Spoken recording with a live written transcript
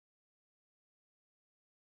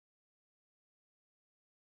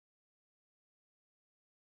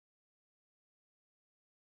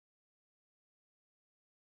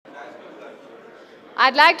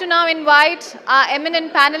I'd like to now invite our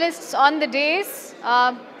eminent panelists on the dais.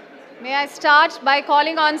 May I start by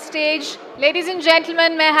calling on stage, ladies and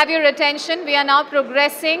gentlemen, may I have your attention? We are now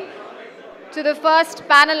progressing to the first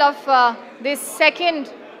panel of this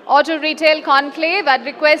second Auto Retail Conclave. I'd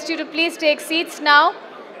request you to please take seats now.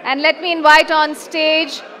 And let me invite on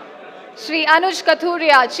stage Shri Anuj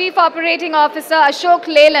Kathuria, Chief Operating Officer, Ashok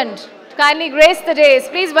Leyland, to kindly grace the dais.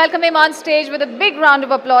 Please welcome him on stage with a big round of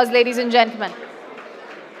applause, ladies and gentlemen.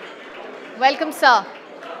 Welcome, sir.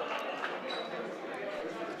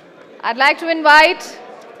 I'd like to invite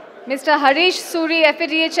Mr. Harish Suri,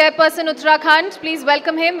 FADA Chairperson, Uttarakhand. Please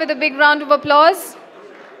welcome him with a big round of applause.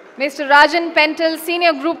 Mr. Rajan Pental,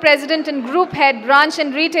 Senior Group President and Group Head, Branch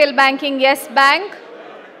and Retail Banking, Yes Bank.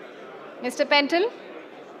 Mr. Pental,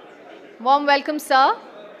 warm welcome, sir.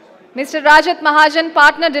 Mr. Rajat Mahajan,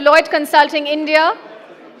 Partner, Deloitte Consulting, India.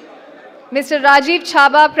 Mr. Rajiv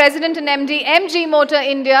Chhabha, President and MD, MG Motor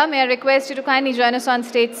India. May I request you to kindly join us on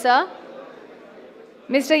stage, sir.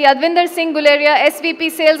 Mr. Yadvinder Singh Guleria, SVP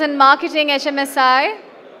Sales and Marketing, HMSI.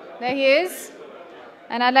 There he is.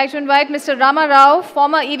 And I'd like to invite Mr. Rama Rao,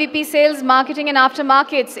 former EVP Sales, Marketing and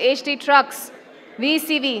Aftermarkets, HD Trucks,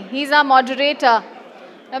 VCV. He's our moderator.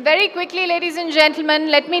 Now, very quickly, ladies and gentlemen,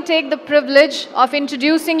 let me take the privilege of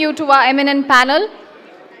introducing you to our eminent panel.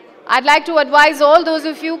 I'd like to advise all those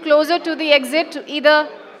of you closer to the exit to either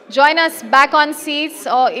join us back on seats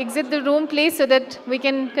or exit the room, please, so that we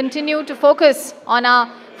can continue to focus on our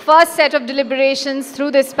first set of deliberations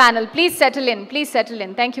through this panel. Please settle in. Please settle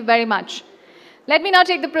in. Thank you very much. Let me now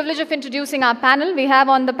take the privilege of introducing our panel. We have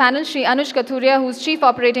on the panel Shri Anuj Kathuria, who's Chief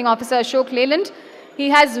Operating Officer, Ashok Leyland. He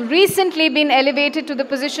has recently been elevated to the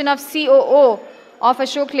position of COO of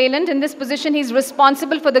Ashok Leyland. In this position, he's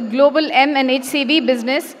responsible for the global M and HCV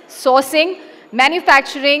business, sourcing,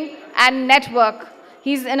 manufacturing, and network.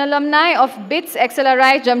 He's an alumni of BITS,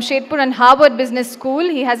 XLRI, Jamshedpur, and Harvard Business School.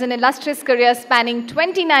 He has an illustrious career spanning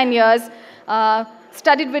 29 years,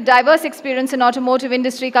 studied with diverse experience in automotive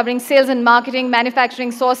industry, covering sales and marketing,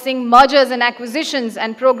 manufacturing, sourcing, mergers and acquisitions,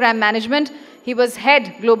 and program management. He was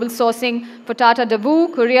head global sourcing for Tata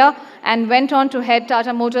Daewoo, Korea, and went on to head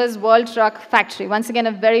Tata Motors World Truck Factory. Once again,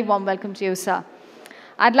 a very warm welcome to you, sir.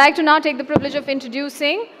 I'd like to now take the privilege of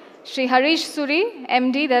introducing Shri Harish Suri,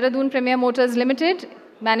 MD, Dehradun Premier Motors Limited,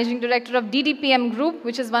 Managing Director of DDPM Group,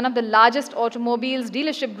 which is one of the largest automobiles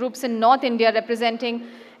dealership groups in North India, representing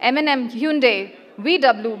M&M, Hyundai,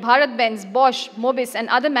 VW, Bharat Benz, Bosch, Mobis, and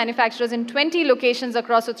other manufacturers in 20 locations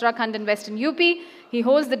across Uttarakhand and Western UP. He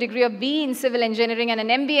holds the degree of BE in Civil Engineering and an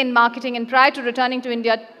MBA in Marketing, and prior to returning to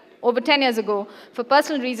India over 10 years ago, for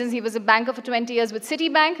personal reasons, he was a banker for 20 years with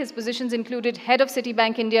Citibank. His positions included Head of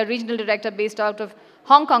Citibank India, Regional Director based out of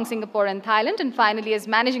Hong Kong, Singapore, and Thailand, and finally as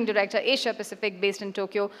Managing Director, Asia Pacific, based in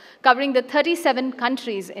Tokyo, covering the 37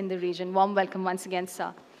 countries in the region. Warm welcome once again,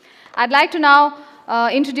 sir. I'd like to now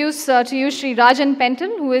introduce to you Shri Rajan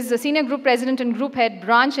Pental, who is the Senior Group President and Group Head,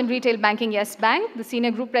 Branch and Retail Banking, Yes Bank. The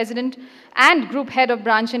Senior Group President and Group Head of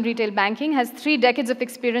Branch and Retail Banking, has 3 decades of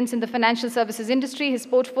experience in the financial services industry. His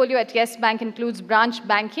portfolio at Yes Bank includes branch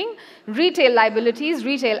banking, retail liabilities,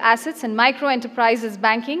 retail assets, and micro enterprises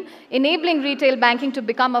banking, enabling retail banking to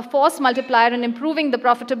become a force multiplier and improving the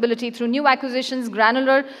profitability through new acquisitions,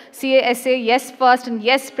 granular CASA, Yes First, and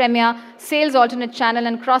Yes Premier, sales alternate channel,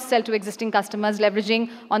 and cross-sell to existing customers, leveraging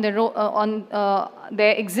on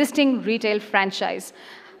their existing retail franchise.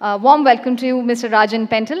 Warm welcome to you, Mr. Rajan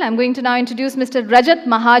Pental. I'm going to now introduce Mr. Rajat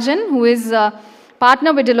Mahajan, who is a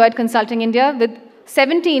partner with Deloitte Consulting India with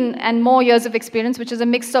 17 and more years of experience, which is a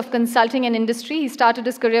mix of consulting and industry. He started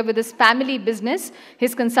his career with his family business.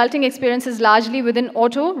 His consulting experience is largely within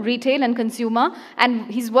auto, retail, and consumer, and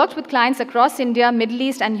he's worked with clients across India, Middle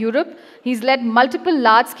East, and Europe. He's led multiple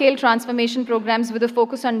large-scale transformation programs with a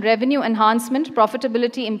focus on revenue enhancement,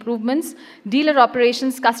 profitability improvements, dealer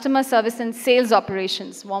operations, customer service, and sales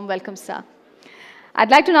operations. Warm welcome, sir. I'd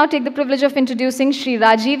like to now take the privilege of introducing Shri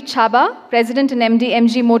Rajiv Chhabha, President and MD,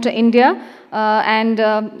 MG Motor India.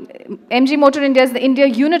 MG Motor India is the India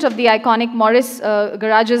unit of the iconic Morris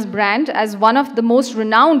Garages brand. As one of the most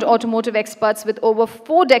renowned automotive experts with over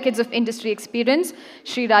 4 decades of industry experience,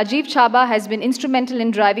 Shri Rajiv Chhabha has been instrumental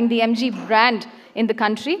in driving the MG brand in the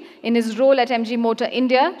country. In his role at MG Motor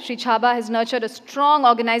India, Shri Chhabha has nurtured a strong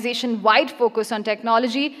organization-wide focus on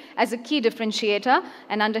technology as a key differentiator,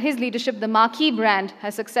 and under his leadership, the marquee brand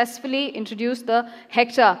has successfully introduced the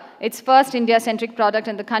Hector, its first India-centric product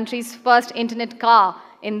and the country's first internet car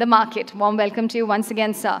in the market. Warm welcome to you once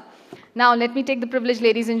again, sir. Now, let me take the privilege,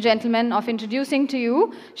 ladies and gentlemen, of introducing to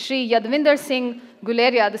you Shri Yadvinder Singh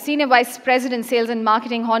Guleria, the Senior Vice President, Sales and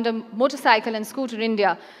Marketing, Honda Motorcycle and Scooter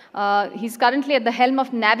India. He's currently at the helm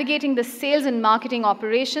of navigating the sales and marketing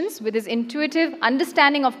operations. With his intuitive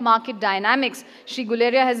understanding of market dynamics, Shri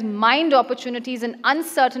Guleria has mined opportunities in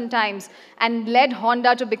uncertain times and led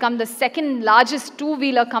Honda to become the second largest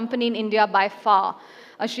two-wheeler company in India by far.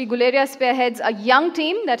 Shri Guleria spearheads a young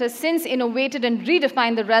team that has since innovated and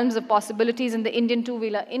redefined the realms of possibilities in the Indian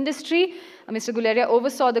two-wheeler industry. Mr. Guleria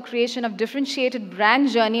oversaw the creation of differentiated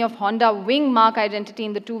brand journey of Honda wing mark identity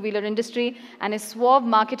in the two-wheeler industry, and his suave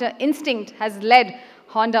marketer instinct has led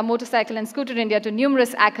Honda Motorcycle and Scooter India to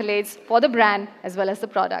numerous accolades for the brand as well as the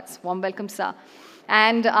products. Warm welcome, sir.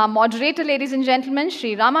 And our moderator, ladies and gentlemen,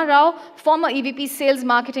 Shri Rama Rao, former EVP Sales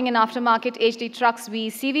Marketing and Aftermarket HD Trucks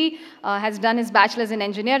VECV, has done his bachelor's in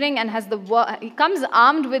engineering and he comes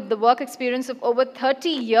armed with the work experience of over 30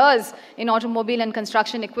 years in automobile and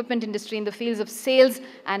construction equipment industry in the fields of sales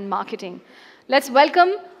and marketing. Let's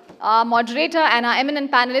welcome our moderator and our eminent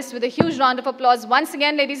panelists with a huge round of applause. Once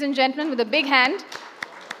again, ladies and gentlemen, with a big hand.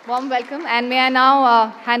 Warm welcome. And may I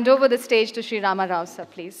now hand over the stage to Shri Rama Rao, sir,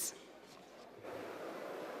 please.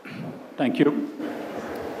 Thank you.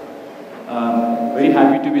 Very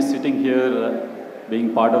happy to be sitting here,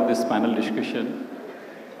 being part of this panel discussion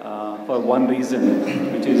for one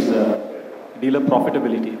reason, which is dealer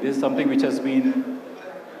profitability. This is something which has been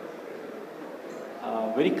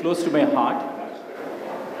very close to my heart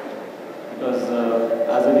because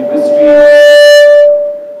as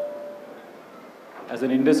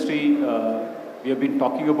an industry, we have been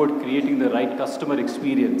talking about creating the right customer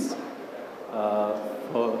experience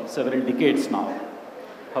for several decades now.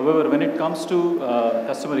 However, when it comes to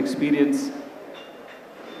customer experience,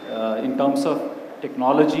 in terms of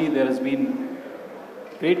technology, there has been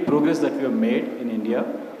great progress that we have made in India.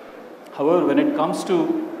 However, when it comes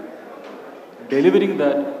to delivering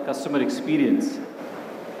that customer experience,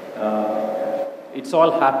 it's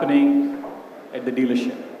all happening at the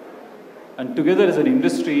dealership. And together as an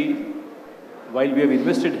industry, while we have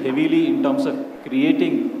invested heavily in terms of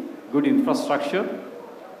creating good infrastructure,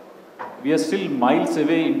 we are still miles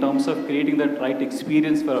away in terms of creating that right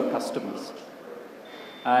experience for our customers.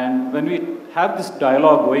 And when we have this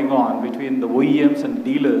dialogue going on between the OEMs and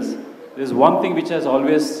dealers, there's one thing which has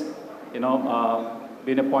always, been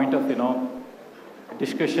a point of,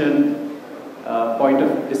 discussion, point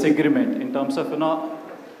of disagreement in terms of,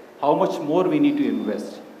 how much more we need to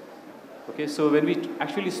invest. Okay, so when we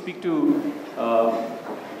actually speak to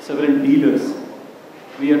several dealers,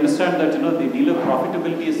 we understand that the dealer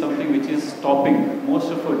profitability is something which is stopping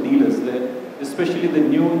most of our dealers, especially the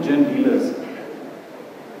new gen dealers,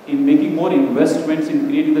 in making more investments in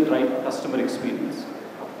creating the right customer experience.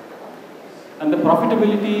 And the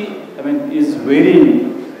profitability, is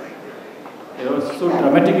varying, so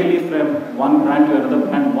dramatically from one brand to another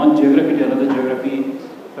brand, one geography to another geography,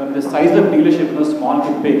 from the size of dealership, small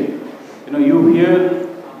to big. You hear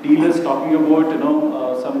dealers talking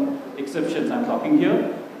about, some exceptions. I'm talking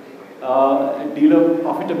here, dealer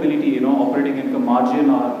profitability, operating income margin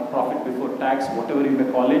or profit before tax, whatever you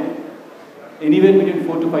may call it, anywhere between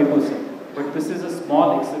 4 to 5%. But this is a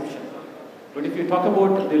small exception. But if you talk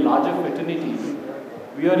about the larger fraternity,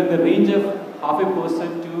 we are in the range of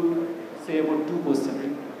 0.5% to say about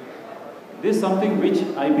 2%. This is something which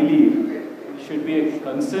I believe should be a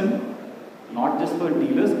concern, not just for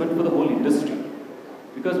dealers, but for the whole industry.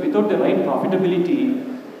 Because without the right profitability,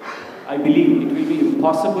 I believe it will be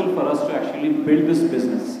impossible for us to actually build this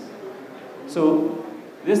business. So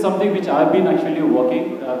this is something which I've been actually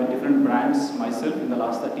working with different brands myself in the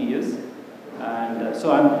last 30 years. And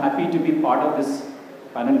so I'm happy to be part of this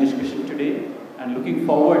panel discussion today and looking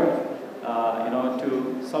forward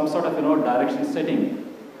to some sort of direction setting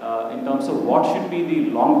in terms of what should be the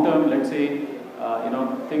long-term, let's say,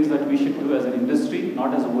 things that we should do as an industry,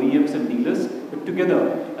 not as OEMs and dealers, but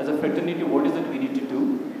together as a fraternity, what is that we need to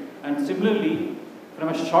do? And similarly, from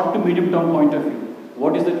a short to medium term point of view,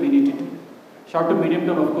 what is that we need to do? Short to medium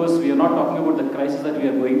term, of course, we are not talking about the crisis that we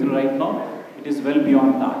are going through right now. It is well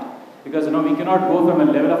beyond that. Because we cannot go from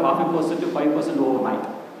a level of 0.5% to 5% overnight.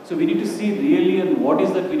 So we need to see really and what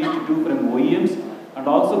is that we need to do from OEMs, and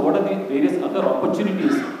also what are the various other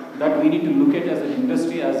opportunities that we need to look at as an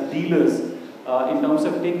industry, as dealers, in terms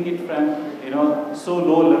of taking it from so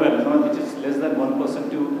low level, which is less than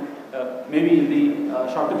 1% to maybe in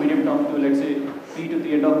the short to medium term to, let's say, 3 to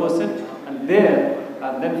 3.5%, and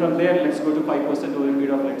then from there let's go to 5% over a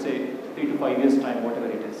period of, let's say, 3 to 5 years time, whatever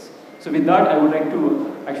it is. So with that, I would like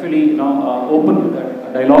to actually open the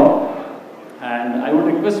dialogue, and I would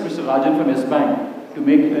request Mr. Rajan from S Bank to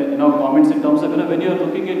make comments in terms of when you are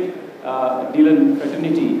looking at dealer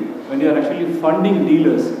fraternity, when you are actually funding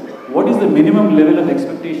dealers, what is the minimum level of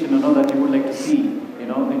expectation that you would like to see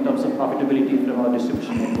in terms of profitability from our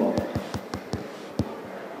distribution network?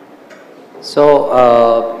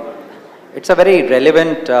 So it's a very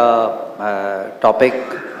relevant topic.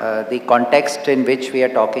 The context in which we are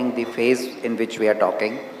talking, the phase in which we are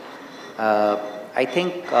talking. I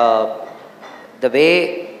think the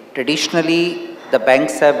way traditionally the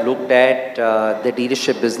banks have looked at the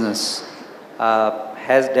dealership business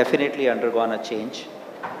has definitely undergone a change.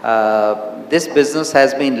 This business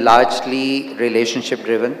has been largely relationship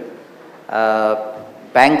driven.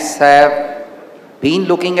 Banks have been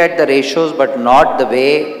looking at the ratios, but not the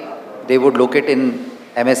way they would look at in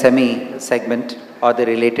MSME segment or the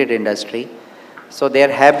related industry. So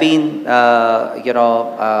there have been,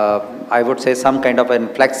 I would say some kind of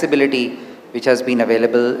an flexibility which has been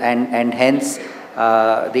available, and hence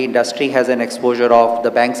the industry has an exposure of,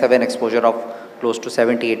 the banks have an exposure of close to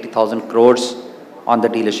 70,000-80,000 crores on the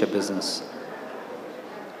dealership business.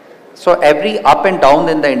 So every up and down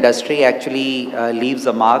in the industry actually leaves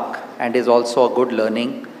a mark and is also a good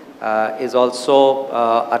learning, is also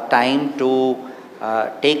a time to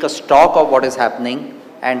take a stock of what is happening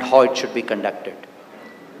and how it should be conducted.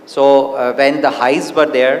 So when the highs were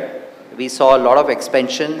there, we saw a lot of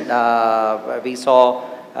expansion, we saw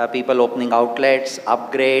people opening outlets,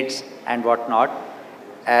 upgrades and whatnot.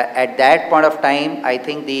 At that point of time, I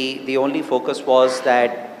think the only focus was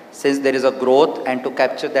that since there is a growth, and to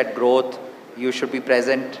capture that growth, you should be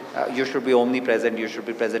present, you should be omnipresent, you should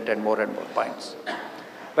be present at more and more points.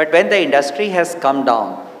 But when the industry has come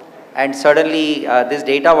down, and suddenly this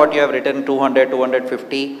data what you have written 200,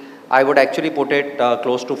 250, I would actually put it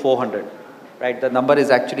close to 400, right? The number is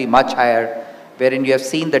actually much higher, wherein you have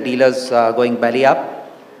seen the dealers going belly up.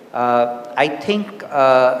 I think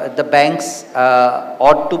the banks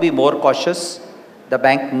ought to be more cautious. The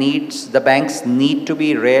banks need to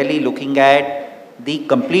be really looking at the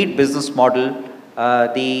complete business model,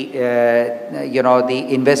 the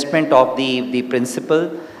investment of the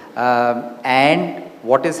principal, and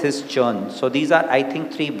what is his churn. So these are, I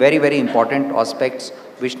think, three very, very important aspects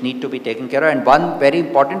which need to be taken care of. And one very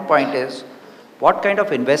important point is what kind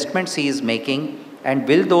of investments he is making, and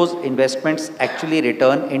will those investments actually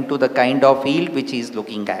return into the kind of yield which he is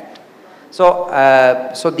looking at. So,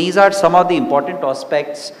 so these are some of the important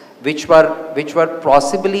aspects which were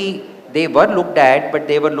possibly, they were looked at, but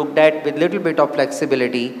they were looked at with little bit of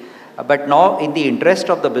flexibility. But now in the interest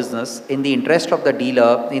of the business, in the interest of the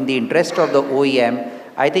dealer, in the interest of the OEM,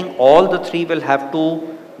 I think all the three will have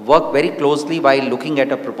to work very closely while looking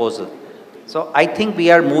at a proposal. So I think we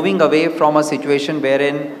are moving away from a situation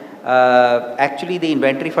wherein actually the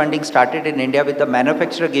inventory funding started in India with the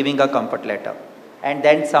manufacturer giving a comfort letter, and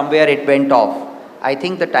then somewhere it went off. I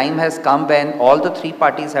think the time has come when all the three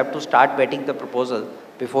parties have to start vetting the proposal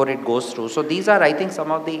before it goes through. So these are, I think,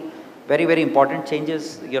 some of the very, very important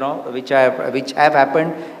changes, which have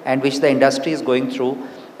happened and which the industry is going through.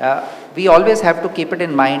 We always have to keep it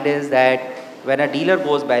in mind is that when a dealer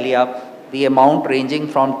goes belly up, the amount ranging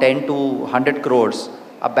from 10 to 100 crores,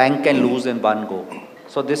 a bank can lose in one go.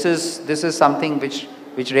 So this is something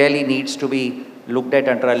which really needs to be looked at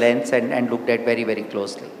under a lens and looked at very, very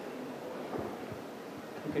closely.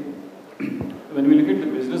 Okay. When we look at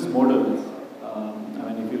the business models,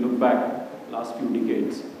 if you look back last few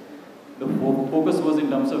decades, the focus was in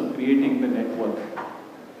terms of creating the network.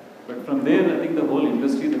 But from there, I think the whole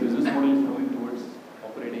industry, the business model is moving towards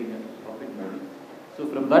operating a profit model. So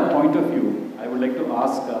from that point of view, I would like to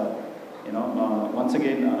ask, once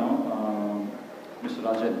again, Mr.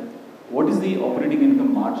 Rajan, what is the operating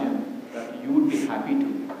income margin that you would be happy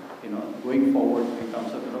to, going forward in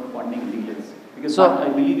terms of, funding dealers? Because that, I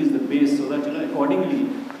believe, is the base, so that, accordingly,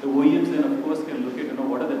 the OEMs then, of course, can look at,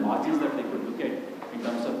 what are the margins that they could look at in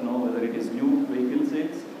terms of, whether it is new vehicle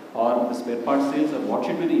sales or the spare part sales, or what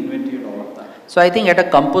should be the inventory and all of that. So I think at a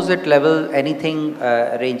composite level, anything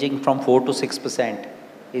ranging from 4 to 6%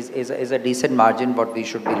 is a decent margin what we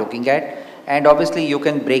should be looking at. And obviously you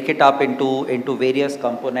can break it up into various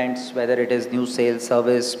components, whether it is new sales,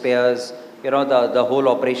 service, spares, the whole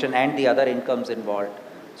operation and the other incomes involved.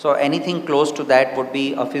 So anything close to that would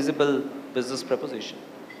be a feasible business proposition.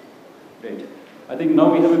 Great. I think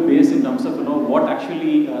now we have a base in terms of what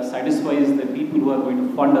actually satisfies the people who are going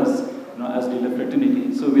to fund us as dealer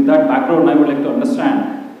fraternity. So with that background, I would like to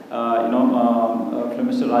understand from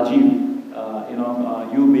Mr. Rajiv,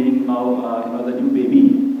 you being now the new baby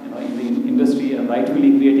in the industry and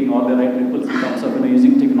rightfully creating all the right ripples in terms of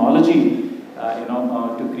using technology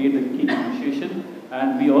to create the key differentiation.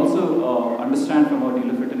 And we also understand from our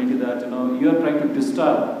dealer fraternity that you are trying to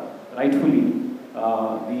distill rightfully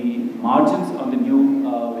the margins on the new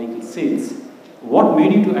vehicle sales. What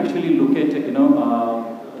made you to actually look at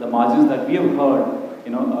the margins that we have heard,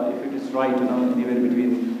 if it is right, anywhere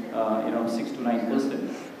between 6 to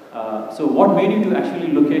 9%. So what made you to actually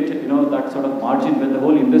look at that sort of margin when the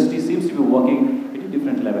whole industry seems to be working at a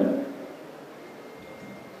different level?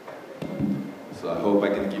 So I hope I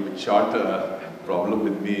can keep it short. Problem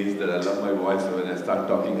with me is that I love my voice, so when I start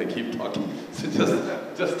talking, I keep talking. So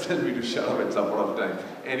just tell me to shut up at some point of time.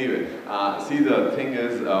 Anyway, see, the thing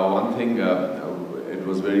is, one thing, it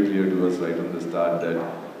was very clear to us right from the start that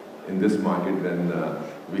in this market, when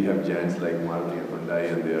we have giants like Maruti and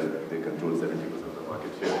Hyundai, and they control 70% of the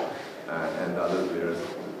market share, and the other players,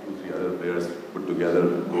 2-3 other players put together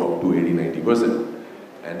go up to 80-90%.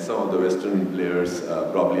 And some of the Western players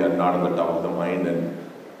probably are not on the top of the mind, and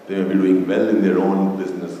they may be doing well in their own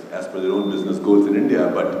business, as per their own business goals in India,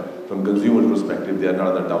 but from consumer perspective, they are not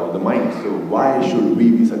on the top of the mind. So why should we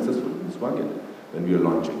be successful in this market when we are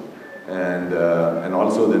launching? And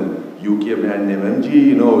also then UK brand name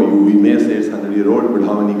MG, we may say it's 100-year-old, but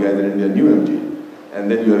how many guys in India knew MG? And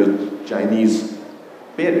then you have a Chinese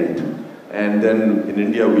parent, and then in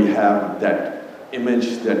India we have that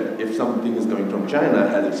image that if something is coming from China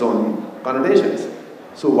has its own connotations.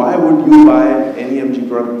 So why would you buy any MG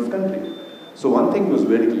product in this country? So one thing was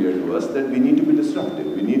very clear to us, that we need to be disruptive.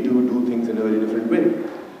 We need to do things in a very different way.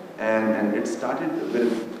 And it started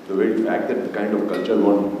with the very fact that the kind of culture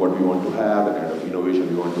what we want to have, the kind of innovation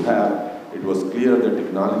we want to have. It was clear that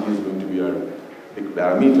technology is going to be our big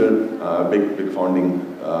parameter, big founding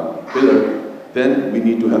pillar. Then we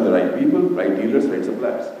need to have the right people, right dealers, right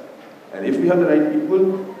suppliers. And if we have the right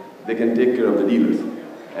people, they can take care of the dealers.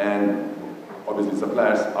 And obviously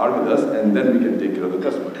suppliers are with us, and then we can take care of the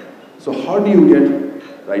customer. So how do you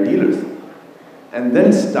get right dealers? And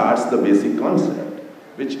then starts the basic concept,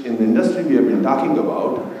 which in the industry we have been talking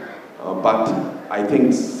about, but I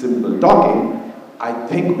think simple talking, I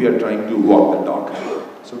think we are trying to walk the talk.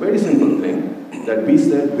 So very simple thing, that we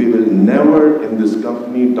said we will never in this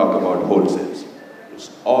company talk about wholesales. It's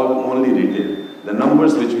all only retail. The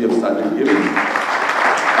numbers which we have started giving,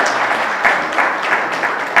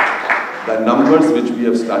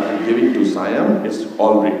 to SIAM, it's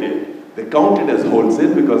all retail. They count it as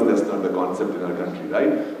wholesale because that's not the concept in our country,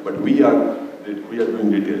 right? But we are doing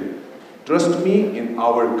retail. Trust me, in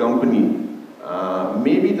our company,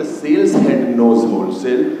 maybe the sales head knows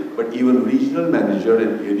wholesale, but even regional manager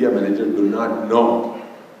and area manager do not know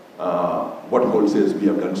what wholesales we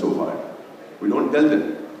have done so far. We don't tell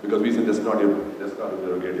them because we said that's not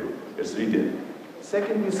interrogative, it's retail.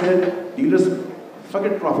 Second, we said dealers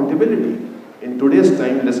forget profitability. In today's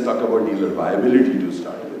time, let's talk about dealer viability to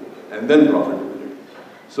start with, and then profitability.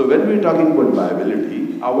 So when we're talking about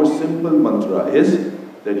viability, our simple mantra is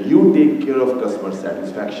that you take care of customer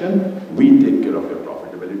satisfaction, we take care of your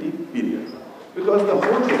profitability, period. Because the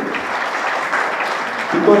whole thing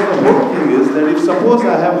is that if suppose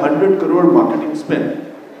I have 100 crore marketing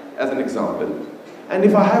spend, as an example, and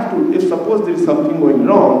if suppose there is something going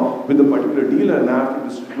wrong with a particular dealer and I have to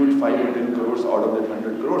distribute 5 or 10 crores out of that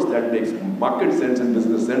 100 crores, that makes market sense and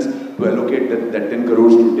business sense to allocate that 10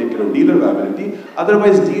 crores to take care of dealer viability.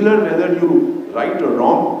 Otherwise, dealer, whether you right or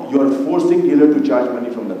wrong, you are forcing dealer to charge money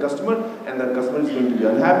from the customer, and the customer is going to be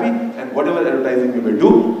unhappy, and whatever advertising you may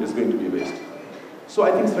do is going to be waste. So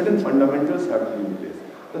I think certain fundamentals have to be in place.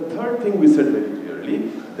 The third thing we said very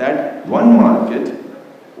clearly, that one market,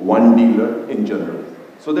 one dealer in general,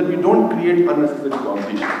 so that we don't create unnecessary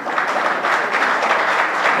competition.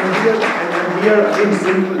 And we are again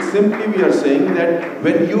simply we are saying that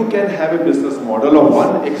when you can have a business model of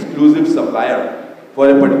one exclusive supplier for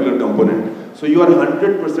a particular component, so you are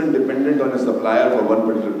 100% dependent on a supplier for one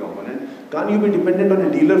particular component, can't you be dependent on a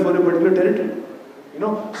dealer for a particular territory?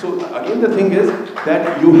 So again the thing is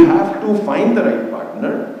that you have to find the right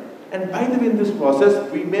partner. And by the way, in this process,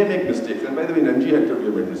 we may make mistakes. And by the way, in MG Hector, we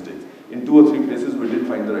have made mistakes. In 2 or 3 places, we did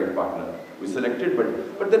find the right partner. We selected,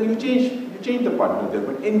 but then you change the partner there.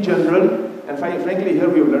 But in general, and frankly, here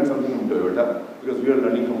we have learned something from Toyota, because we are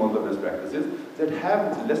learning from all the best practices, that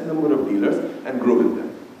have less number of dealers and grow with them.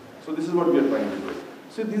 So this is what we are trying to do.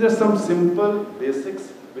 So these are some simple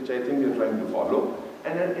basics, which I think we are trying to follow.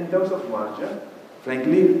 And then in terms of margin,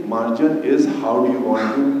 frankly, margin is how do you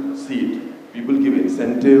want to see it. People give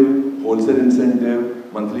incentive, wholesale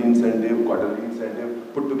incentive, monthly incentive, quarterly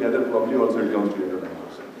incentive, put together probably also it comes to 8 or 9%.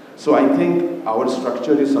 So I think our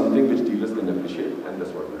structure is something which dealers can appreciate, and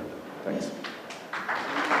that's what we're doing. Thanks.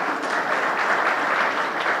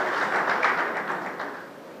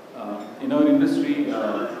 in our industry,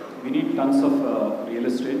 we need tons of real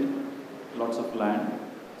estate, lots of land.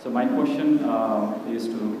 So my question is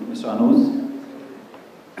to Mr. Anuj.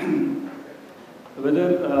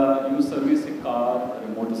 Whether you service a car, a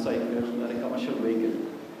motorcycle, or a commercial vehicle,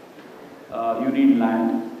 you need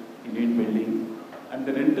land, you need building, and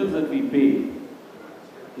the rentals that we pay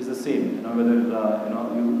is the same. Whether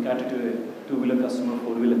you cater to a two-wheeler customer,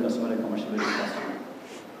 four-wheeler customer, a commercial vehicle customer.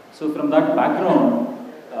 So from that background,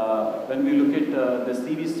 when we look at the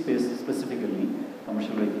CV space specifically,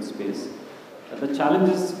 commercial vehicle space, the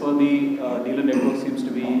challenges for the dealer network seems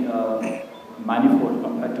to be manifold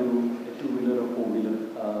compared to a two-wheeler or four-wheeler,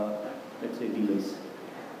 let's say, dealers.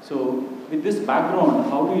 So with this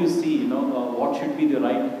background, how do you see, what should be the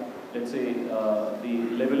right, let's say, the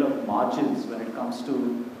level of margins when it comes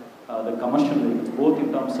to the commercial vehicles, both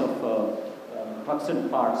in terms of trucks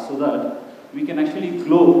and parts, so that we can actually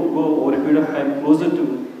go over a period of time closer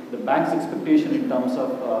to the bank's expectation in terms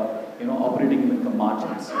of operating income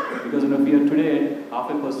margins. Because if we are today at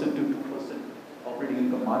 0.5% to 2% operating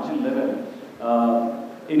income margin level,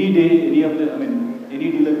 any day, any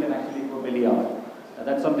dealer can actually go belly up.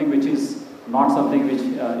 That's something which is not something which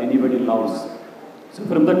anybody loves. So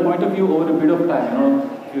from that point of view, over a period of time,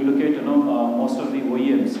 if you look at most of the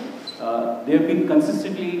OEMs, they have been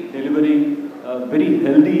consistently delivering very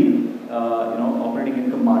healthy operating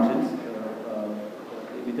income margins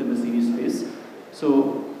within the CV space.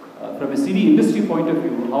 So from a CV industry point of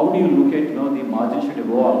view, how do you look at the margin should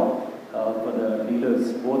evolve for the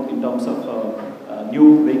dealers, both in terms of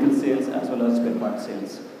new vehicle sales as well as spare part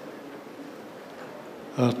sales?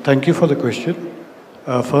 Thank you for the question.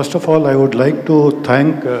 First of all, I would like to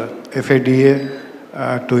thank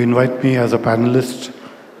FADA to invite me as a panelist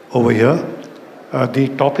over here. The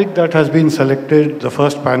topic that has been selected, the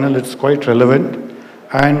first panel, it's quite relevant.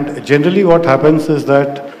 And generally what happens is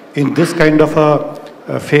that in this kind of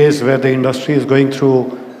a phase where the industry is going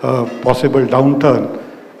through a possible downturn,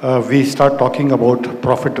 we start talking about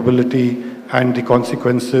profitability and the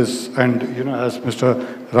consequences. And, as Mr.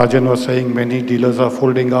 Rajan was saying, many dealers are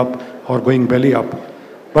folding up or going belly up.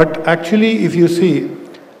 But actually, if you see,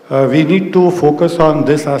 we need to focus on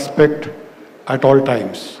this aspect at all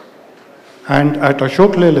times. And at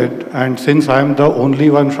Ashok Leyland, and since I am the only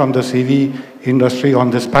one from the CV industry on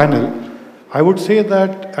this panel, I would say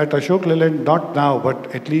that at Ashok Leyland, not now,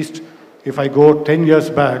 but at least if I go 10 years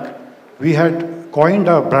back, we had coined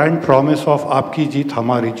a brand promise of Aapki Jeet,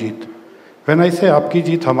 Hamari Jeet. When I say Aapki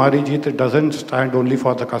Jeet, Hamari Jeet, it doesn't stand only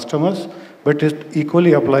for the customers, but it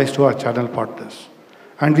equally applies to our channel partners.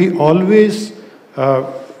 And we always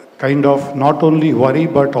kind of not only worry,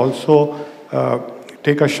 but also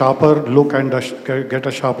take a sharper look and get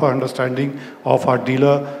a sharper understanding of our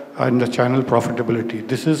dealer and the channel profitability.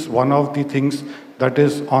 This is one of the things that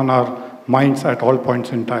is on our minds at all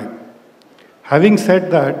points in time. Having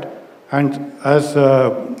said that, and as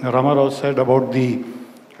Ramarao said about the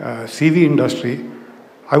CV industry,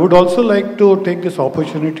 I would also like to take this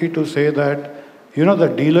opportunity to say that, the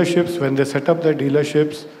dealerships, when they set up their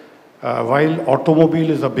dealerships, while automobile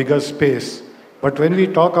is a bigger space, but when we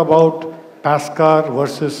talk about PASCAR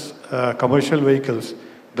versus commercial vehicles,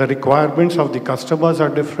 the requirements of the customers are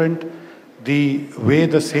different, the way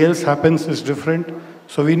the sales happens is different,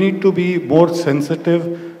 so we need to be more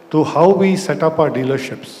sensitive to how we set up our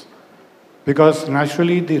dealerships. Because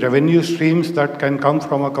naturally the revenue streams that can come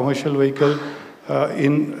from a commercial vehicle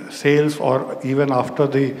in sales or even after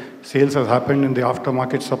the sales has happened in the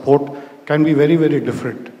aftermarket support can be very, very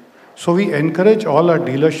different. So we encourage all our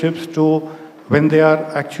dealerships to, when they are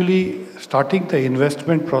actually starting the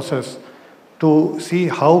investment process, to see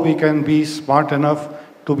how we can be smart enough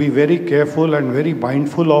to be very careful and very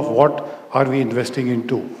mindful of what are we investing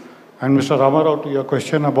into. And Mr. Ramarao, to your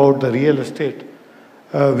question about the real estate,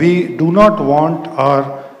 we do not want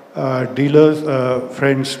our dealers,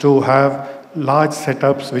 friends to have large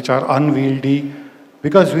setups which are unwieldy,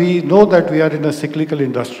 because we know that we are in a cyclical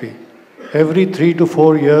industry. Every 3 to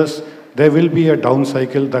 4 years, there will be a down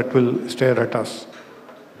cycle that will stare at us.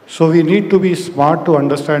 So we need to be smart to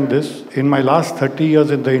understand this. In my last 30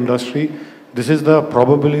 years in the industry, this is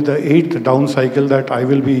probably the 8th down cycle that I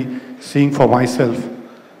will be seeing for myself.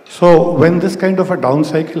 So when this kind of a down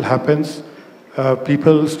cycle happens,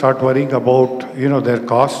 people start worrying about their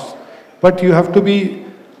costs, but you have to be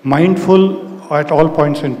mindful at all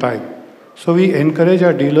points in time. So we encourage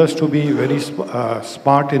our dealers to be very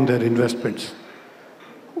smart in their investments.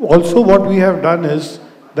 Also, what we have done is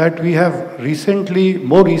that we have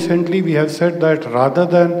more recently, we have said that rather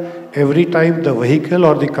than every time the vehicle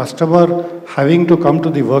or the customer having to come to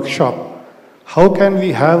the workshop, how can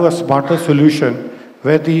we have a smarter solution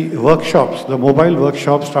where the workshops, the mobile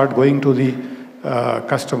workshops start going to the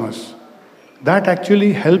customers. That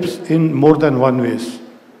actually helps in more than one ways.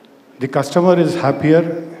 The customer is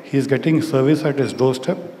happier, he is getting service at his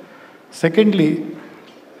doorstep. Secondly,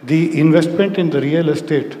 the investment in the real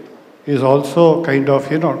estate is also kind of,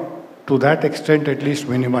 to that extent at least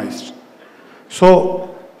minimized.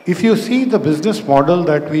 So if you see the business model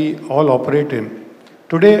that we all operate in,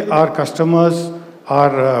 today our customers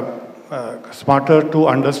are smarter to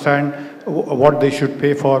understand what they should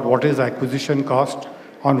pay for, what is acquisition cost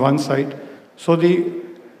on one side. So the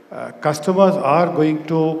customers are going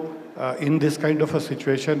to, in this kind of a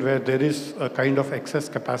situation where there is a kind of excess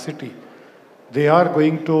capacity, they are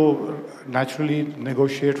going to naturally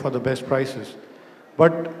negotiate for the best prices.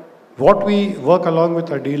 But what we work along with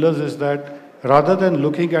our dealers is that rather than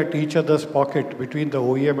looking at each other's pocket between the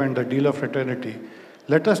OEM and the dealer fraternity,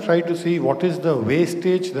 let us try to see what is the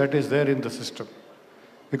wastage that is there in the system.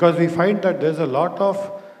 Because we find that there's a lot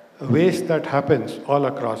of waste that happens all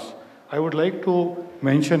across. I would like to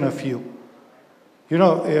mention a few.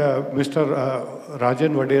 Mr.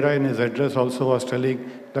 Rajan Vadera in his address also was telling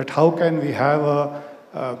that how can we have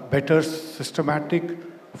a better systematic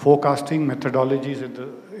forecasting methodologies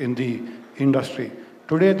in the industry.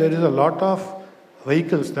 Today there is a lot of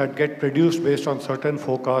vehicles that get produced based on certain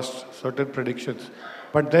forecasts, certain predictions.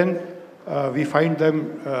 But then we find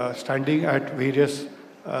them standing at various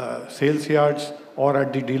sales yards or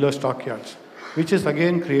at the dealer stock yards, which is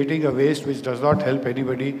again creating a waste which does not help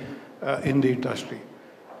anybody in the industry.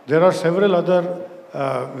 There are several other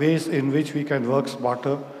ways in which we can work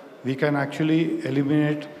smarter. We can actually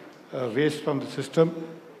eliminate waste from the system.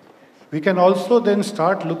 We can also then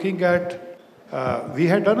start looking at, we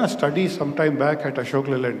had done a study some time back at Ashok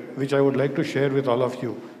Leyland, which I would like to share with all of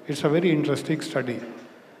you. It's a very interesting study.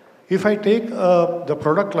 If I take the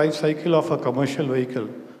product life cycle of a commercial vehicle,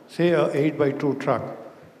 say a 8x2 truck,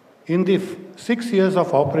 in the 6 years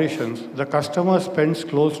of operations, the customer spends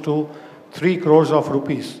close to 3 crores of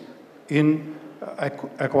rupees in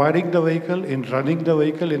acquiring the vehicle, in running the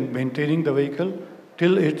vehicle, in maintaining the vehicle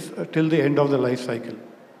till the end of the life cycle.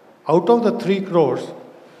 Out of the 3 crores,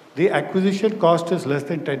 the acquisition cost is less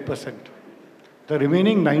than 10%. The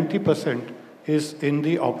remaining 90% is in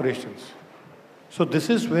the operations. So this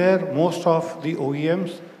is where most of the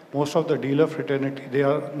OEMs, most of the dealer fraternity, they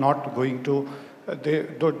are not going to, they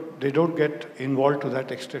don't get involved to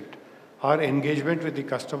that extent. Our engagement with the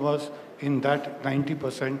customers in that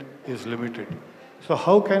 90% is limited. So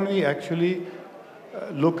how can we actually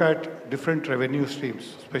look at different revenue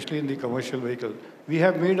streams, especially in the commercial vehicle? We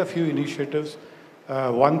have made a few initiatives.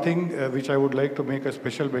 One thing which I would like to make a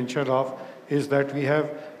special mention of is that we have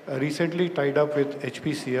recently tied up with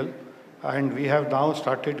HPCL, and we have now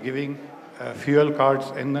started giving fuel cards,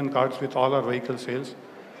 NN cards with all our vehicle sales.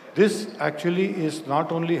 This actually is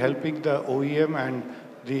not only helping the OEM and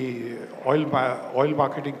the oil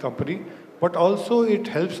marketing company, but also it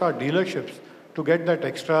helps our dealerships to get that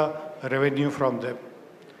extra revenue from them.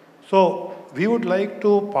 So we would like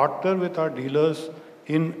to partner with our dealers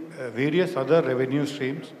in various other revenue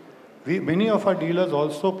streams. Many of our dealers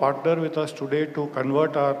also partner with us today to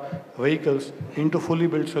convert our vehicles into fully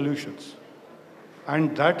built solutions.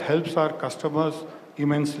 And that helps our customers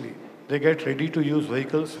immensely. They get ready to use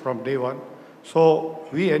vehicles from day one. So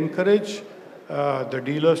we encourage the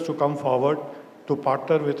dealers to come forward to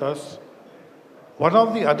partner with us. One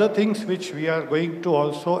of the other things which we are going to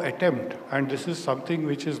also attempt, and this is something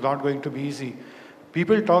which is not going to be easy,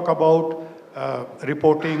 people talk about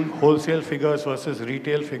reporting wholesale figures versus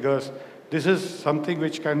retail figures. This is something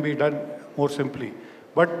which can be done more simply.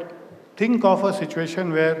 But think of a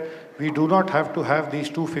situation where we do not have to have these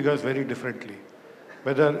two figures very differently,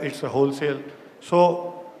 whether it's a wholesale.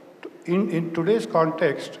 So in today's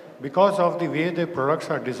context, because of the way the products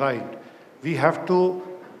are designed, we have to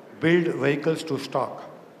build vehicles to stock,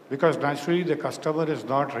 because naturally the customer is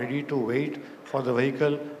not ready to wait for the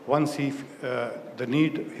vehicle once his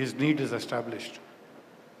need is established.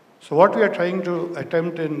 So what we are trying to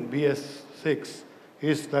attempt in BS6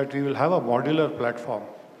 is that we will have a modular platform.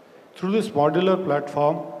 Through this modular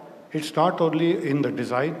platform, it's not only in the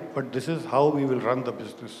design, but this is how we will run the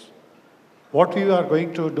business. What we are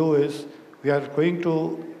going to do is, we are going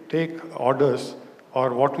to take orders,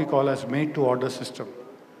 or what we call as made-to-order system,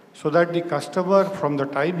 so that the customer, from the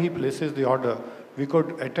time he places the order, we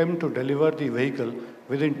could attempt to deliver the vehicle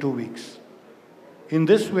within 2 weeks. In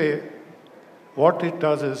this way, what it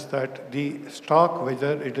does is that the stock,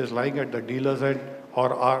 whether it is lying at the dealer's end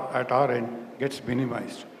or at our end, gets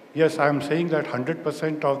minimized. Yes, I am saying that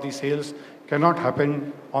 100% of the sales cannot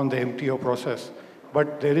happen on the MTO process,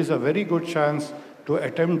 but there is a very good chance to to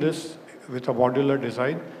attempt this with a modular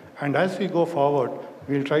design. And as we go forward,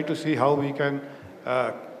 we'll try to see how we can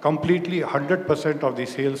completely 100% of the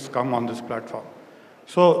sales come on this platform.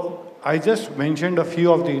 So I just mentioned a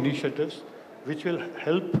few of the initiatives which will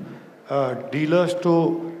help dealers to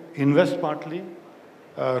invest smartly,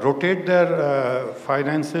 rotate their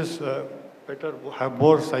finances better, have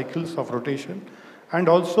more cycles of rotation, and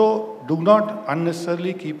also do not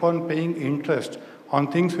unnecessarily keep on paying interest on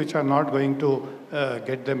things which are not going to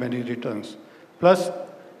get them any returns. Plus,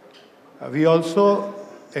 we also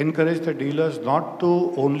encourage the dealers not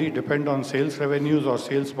to only depend on sales revenues or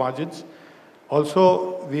sales margins.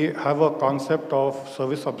 Also, we have a concept of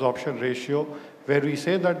service absorption ratio where we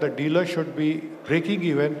say that the dealer should be breaking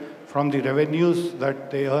even from the revenues that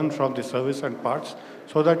they earn from the service and parts,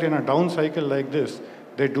 so that in a down cycle like this,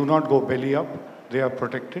 they do not go belly up, they are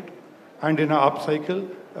protected, and in an up cycle,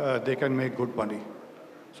 they can make good money.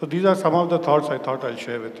 So these are some of the thoughts I thought I'll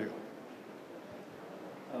share with you.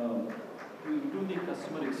 To improve the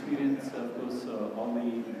customer experience, of course, all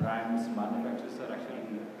the brands, manufacturers are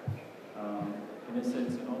actually, in a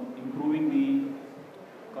sense, improving the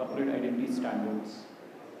corporate identity standards.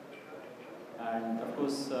 And of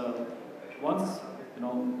course, once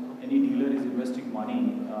any dealer is investing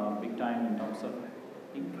money big time in terms of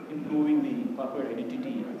improving the corporate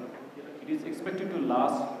identity, it is expected to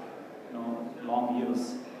last long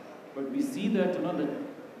years. But we see that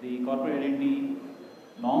the corporate identity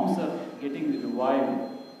norms are getting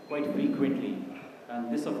revived quite frequently,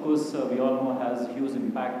 and this, of course, we all know has huge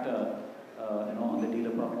impact on the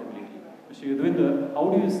dealer profitability. Mr. Yudhwinder, how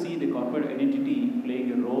do you see the corporate identity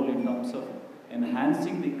playing a role in terms of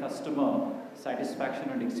enhancing the customer satisfaction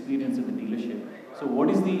and experience in the dealership? So what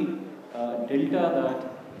is the delta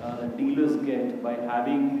that the dealers get by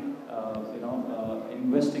having,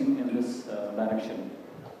 investing in this direction?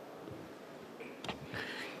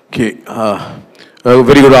 Okay,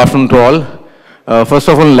 very good afternoon to all. First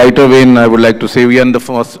of all, in lighter vein, I would like to say we are in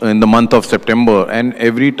the month of September, and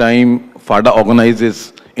every time FADA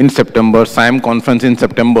organizes in September, SIAM conference in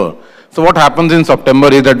September. So what happens in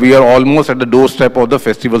September is that we are almost at the doorstep of the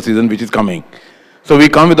festival season which is coming. So we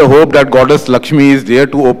come with the hope that Goddess Lakshmi is there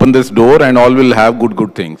to open this door and all will have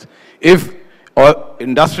good things. If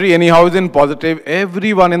industry anyhow is in positive,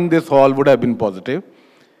 everyone in this hall would have been positive.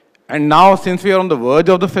 And now, since we are on the verge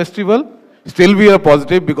of the festival, still we are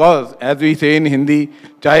positive because, as we say in Hindi,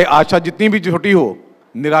 चाहे आशा जितनी भी छोटी हो,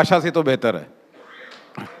 निराशा से तो बेहतर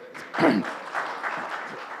है.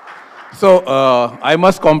 So, I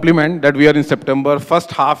must compliment that we are in September.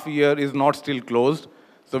 First half year is not still closed.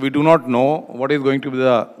 So, we do not know what is going to be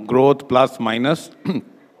the growth plus minus.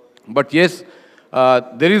 But yes,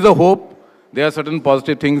 there is a hope. There are certain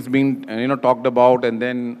positive things being talked about, and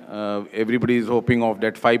then everybody is hoping of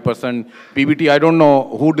that 5% PBT. I don't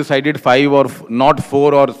know who decided 5 or not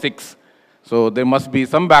 4 or 6. So there must be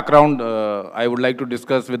some background. I would like to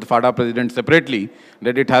discuss with FADA president separately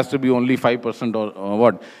that it has to be only 5% or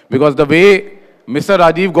what. Because the way Mr.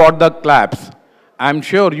 Rajiv got the claps, I'm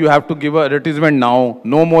sure you have to give a advertisement now.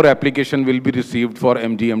 No more application will be received for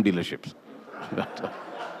MGM dealerships.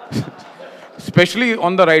 Especially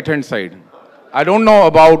on the right-hand side. I don't know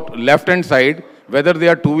about left-hand side, whether they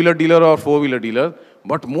are two-wheeler dealer or four-wheeler dealer,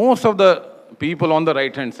 but most of the people on the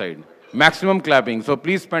right-hand side, maximum clapping. So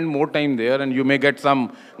please spend more time there, and you may get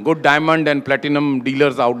some good diamond and platinum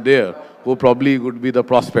dealers out there who probably would be the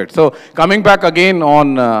prospect. So coming back again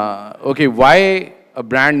on, okay, why a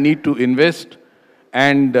brand need to invest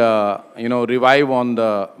and, revive on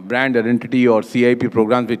the brand identity or CIP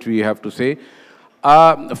programs, which we have to say.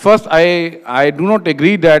 First, I do not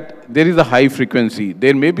agree that there is a high frequency.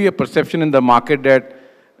 There may be a perception in the market that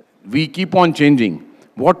we keep on changing.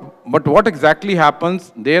 But what exactly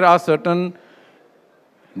happens, there are certain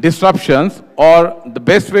disruptions, or the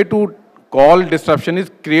best way to call disruption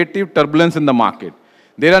is creative turbulence in the market.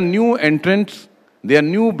 There are new entrants, there are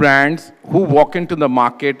new brands who walk into the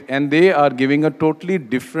market and they are giving a totally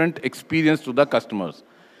different experience to the customers.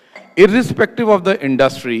 Irrespective of the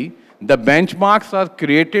industry, the benchmarks are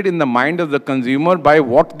created in the mind of the consumer by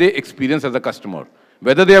what they experience as a customer.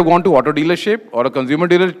 Whether they have gone to auto dealership or a consumer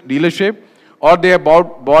dealership, or they have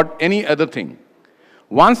bought any other thing.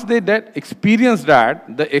 Once they experience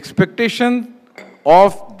that, the expectation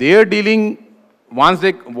of their dealing, once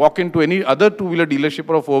they walk into any other two-wheeler dealership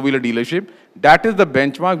or a four-wheeler dealership, that is the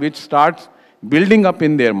benchmark which starts building up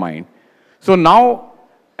in their mind. So now,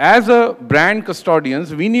 as a brand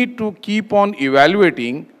custodians, we need to keep on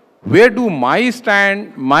evaluating where do my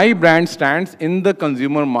brand stands in the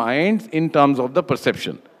consumer minds in terms of the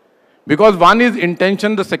perception. Because one is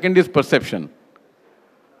intention, the second is perception.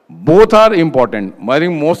 Both are important. I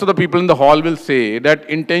think most of the people in the hall will say that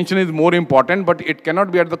intention is more important, but it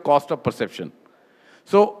cannot be at the cost of perception.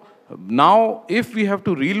 So now, if we have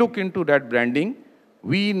to relook into that branding,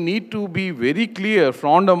 we need to be very clear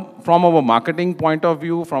from our marketing point of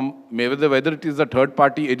view, from whether it is a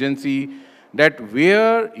third-party agency, that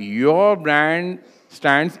where your brand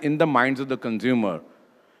stands in the minds of the consumer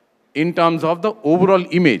in terms of the overall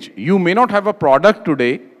image. You may not have a product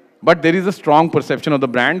today, but there is a strong perception of the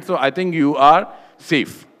brand, so I think you are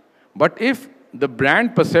safe. But if the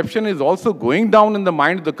brand perception is also going down in the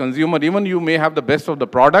mind of the consumer, even you may have the best of the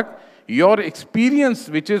product, your experience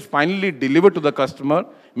which is finally delivered to the customer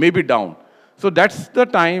may be down. So that's the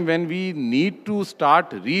time when we need to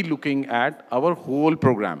start re-looking at our whole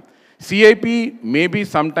program. CIP may be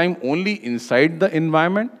sometime only inside the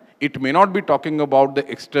environment. It may not be talking about the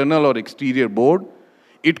external or exterior board.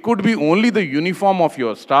 It could be only the uniform of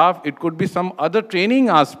your staff. It could be some other training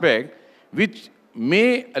aspect which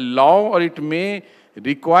may allow or it may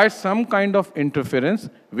require some kind of interference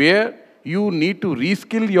where you need to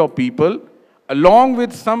reskill your people along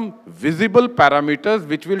with some visible parameters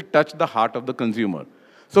which will touch the heart of the consumer.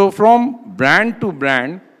 So from brand to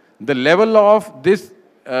brand, the level of this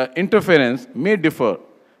interference may differ.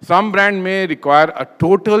 Some brand may require a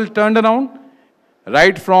total turnaround,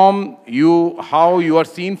 right from how you are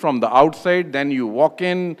seen from the outside, then you walk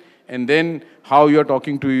in, and then how you are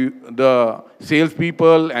talking to the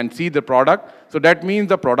salespeople and see the product. So that means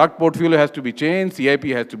the product portfolio has to be changed, CIP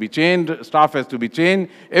has to be changed, staff has to be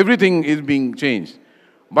changed, everything is being changed.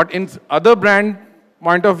 But in other brand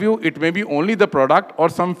point of view, it may be only the product or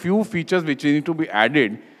some few features which need to be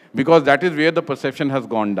added because that is where the perception has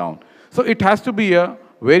gone down. So it has to be a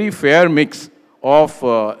very fair mix of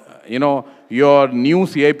your new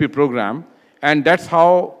CIP program, and that's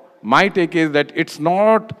how my take is that it's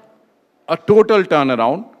not a total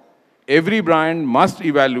turnaround. Every brand must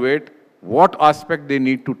evaluate what aspect they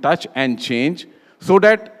need to touch and change so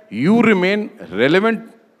that you remain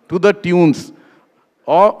relevant to the tunes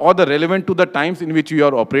or the relevant to the times in which you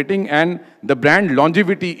are operating, and the brand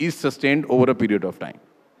longevity is sustained over a period of time.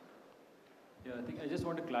 Yeah, I think I just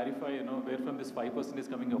want to clarify, where from this 5% is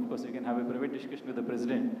coming. Of course, you can have a private discussion with the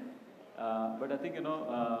president. But I think,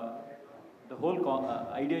 the whole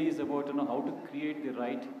idea is about, how to create the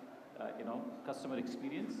right, customer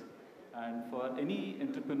experience. And for any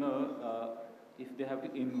entrepreneur, if they have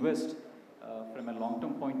to invest from a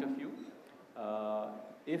long-term point of view,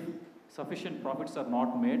 if sufficient profits are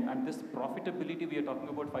not made, and this profitability we are talking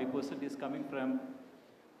about 5% is coming from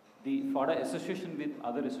the FODA association with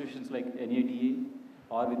other associations like NADA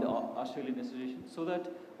or with the Australian association, so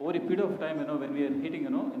that over a period of time, when we are hitting,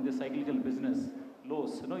 in the cyclical business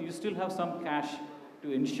lows, you still have some cash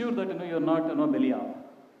to ensure that, you're not, belly up.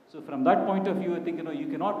 So from that point of view, I think, you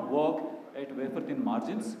cannot work at wafer thin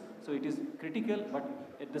margins. So it is critical, but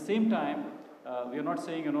at the same time, we are not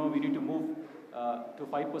saying, we need to move to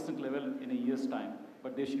 5% level in a year's time.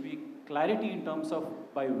 But there should be clarity in terms of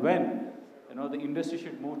by when, the industry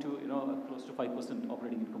should move to, close to 5%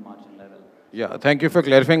 operating income margin level. Yeah, thank you for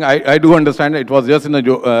clarifying. I do understand it was just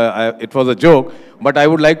it was a joke, but I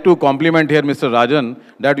would like to compliment here Mr. Rajan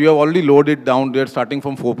that you have already loaded down there starting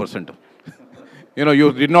from 4%.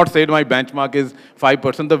 You did not say my benchmark is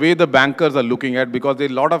 5%. The way the bankers are looking at, because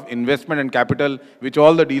there's a lot of investment and capital which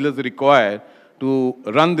all the dealers require to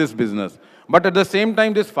run this business. But at the same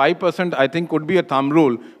time, this 5% I think could be a thumb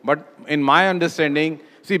rule. But in my understanding,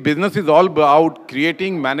 see, business is all about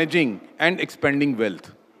creating, managing, and expanding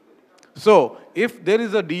wealth. So if there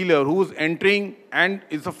is a dealer who's entering and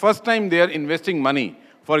it's the first time they are investing money,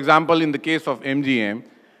 for example, in the case of MGM,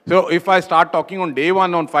 so if I start talking on day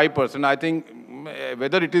one on 5%, I think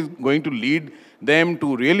whether it is going to lead them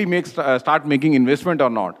to really start making investment or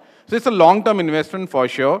not. So it's a long-term investment for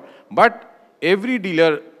sure, but every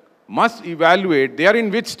dealer must evaluate they are in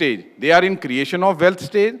which stage. They are in creation of wealth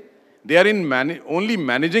stage. They are in only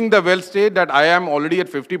managing the wealth stage, that I am already at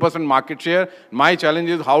 50% market share. My challenge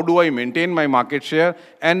is how do I maintain my market share,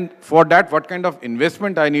 and for that what kind of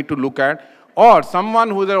investment I need to look at. Or someone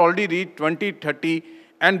who has already reached 20, 30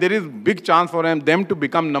 and there is big chance for them to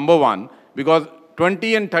become number one, because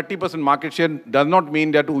 20 and 30% market share does not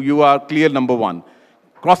mean that you are clear number one.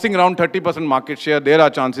 Crossing around 30% market share, there are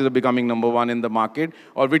chances of becoming number one in the market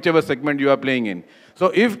or whichever segment you are playing in.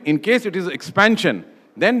 So if in case it is expansion,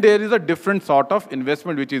 then there is a different sort of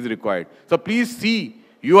investment which is required. So please see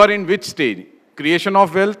you are in which stage. Creation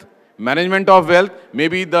of wealth, management of wealth,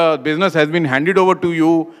 maybe the business has been handed over to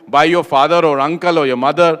you by your father or uncle or your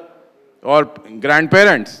mother or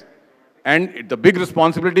grandparents. And the big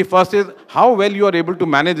responsibility first is how well you are able to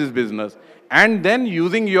manage this business. and then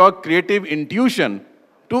using your creative intuition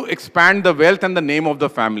to expand the wealth and the name of the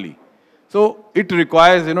family. So it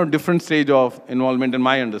requires, different stage of involvement in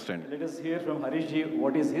my understanding. Let us hear from Harishji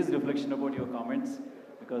what is his reflection about your comments,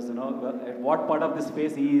 because at what part of the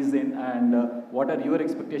space he is in, and what are your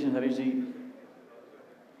expectations, Harishji?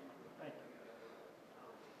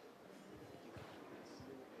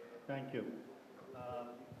 Thank you.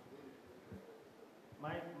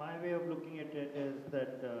 My way of looking at it is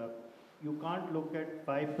that you can't look at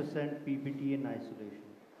 5% PBT in isolation.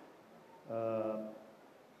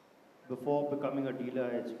 Before becoming a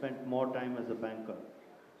dealer, I spent more time as a banker.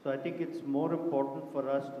 So I think it's more important for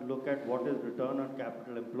us to look at what is return on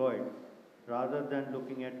capital employed rather than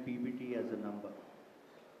looking at PBT as a number.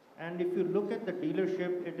 And if you look at the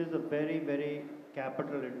dealership, it is a very, very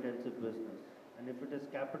capital intensive business. And if it is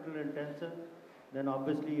capital intensive, then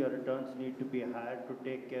obviously your returns need to be higher to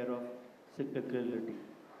take care of cyclicality.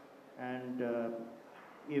 And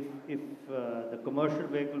if the commercial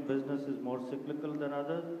vehicle business is more cyclical than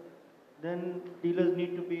others, then dealers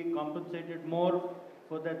need to be compensated more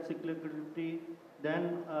for that cyclicality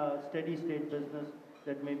than a steady state business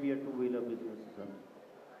that may be a two-wheeler business or something.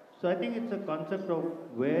 So I think it's a concept of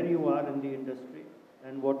where you are in the industry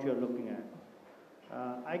and what you're looking at.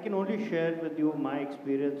 I can only share with you my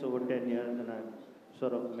experience over 10 years, and I've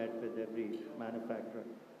sort of met with every manufacturer.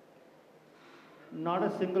 Not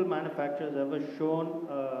a single manufacturer has ever shown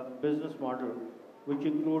a business model which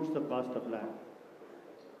includes the cost of land.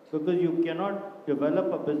 Because you cannot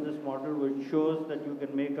develop a business model which shows that you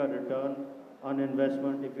can make a return on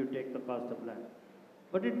investment if you take the cost of land.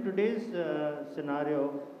 But in today's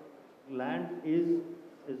scenario, land is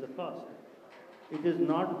a cost. It is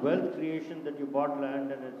not wealth creation that you bought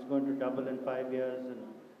land and it's going to double in 5 years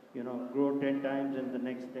and grow 10 times in the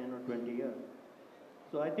next 10 or 20 years.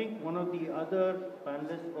 So I think one of the other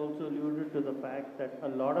panelists also alluded to the fact that a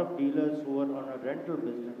lot of dealers who are on a rental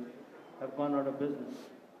business have gone out of business.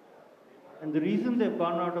 And the reason they've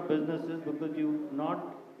gone out of business is because you've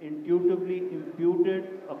not intuitively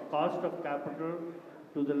imputed a cost of capital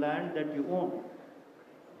to the land that you own.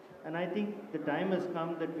 And I think the time has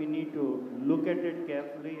come that we need to look at it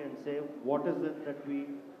carefully and say, what is it that we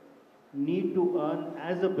need to earn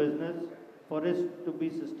as a business for us to be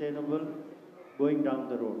sustainable going down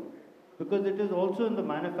the road? Because it is also in the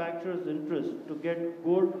manufacturer's interest to get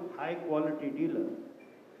good, high quality dealers.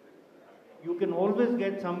 You can always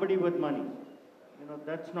get somebody with money.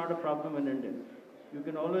 That's not a problem in India. You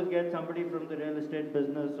can always get somebody from the real estate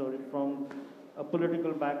business or from a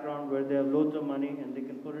political background where they have loads of money and they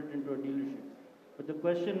can put it into a dealership. But the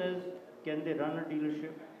question is, can they run a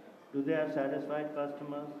dealership? Do they have satisfied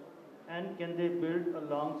customers? And can they build a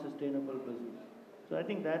long, sustainable business? So I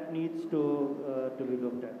think that needs to be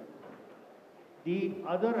looked at. The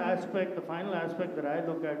other aspect, the final aspect that I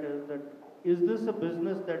look at is that, is this a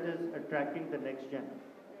business that is attracting the next gen?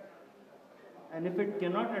 And if it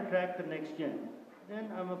cannot attract the next gen, then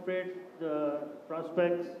I'm afraid the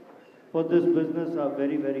prospects for this business are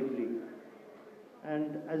very, very bleak.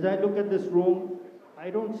 And as I look at this room, I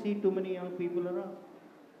don't see too many young people around.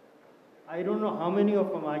 I don't know how many of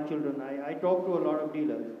them are my children. I talk to a lot of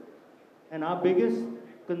dealers. And our biggest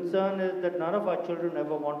concern is that none of our children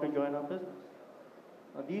ever want to join our business.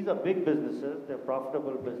 Now, these are big businesses. They're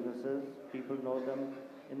profitable businesses. People know them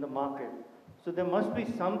in the market. So there must be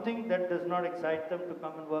something that does not excite them to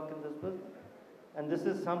come and work in this business. And this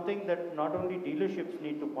is something that not only dealerships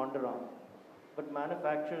need to ponder on, but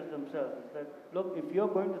manufacturers themselves. That, look, if you're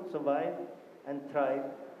going to survive and thrive,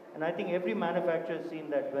 and I think every manufacturer has seen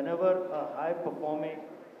that whenever a high-performing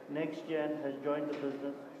next gen has joined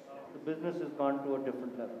the business has gone to a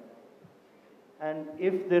different level. And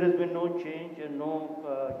if there has been no change and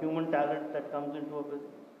no human talent that comes into a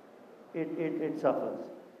business, it suffers.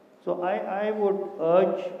 So I would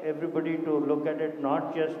urge everybody to look at it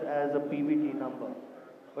not just as a PBT number,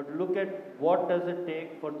 but look at what does it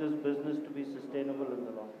take for this business to be sustainable in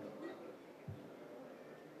the long term.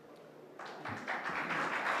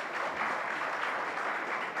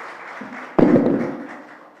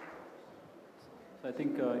 So I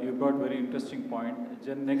think you brought a very interesting point.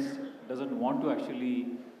 Gen Next doesn't want to actually,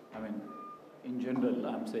 in general,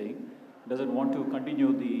 I'm saying, doesn't want to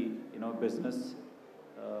continue the business.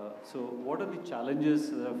 So what are the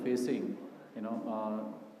challenges they're facing?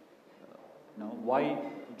 Why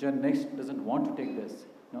Gen Next doesn't want to take this?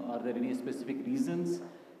 Are there any specific reasons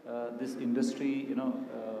this industry,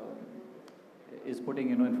 is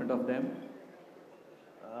putting, in front of them?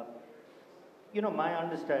 My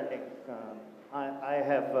understanding, I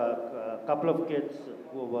have a couple of kids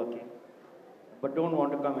who are working, but don't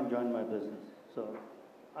want to come and join my business. So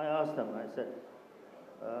I asked them, I said,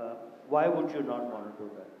 why would you not want to do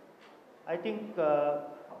that? I think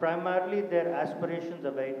primarily their aspirations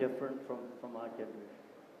are very different from our generation.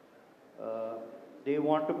 They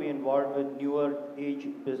want to be involved with newer age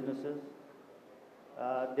businesses.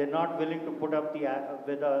 They're not willing to put up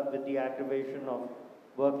with the aggravation of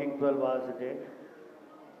working 12 hours a day.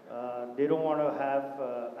 They don't want to have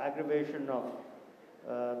aggravation of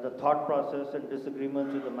the thought process and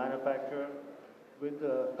disagreements with the manufacturer, with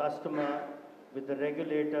the customer, with the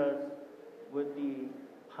regulators, with the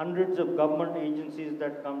hundreds of government agencies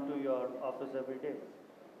that come to your office every day.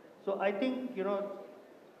 So I think,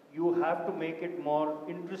 you have to make it more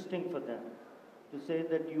interesting for them to say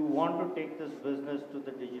that you want to take this business to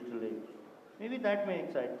the digital age. Maybe that may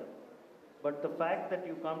excite them. But the fact that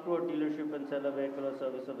you come to a dealership and sell a vehicle or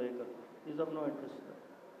service a vehicle is of no interest to them.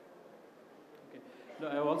 Okay. No,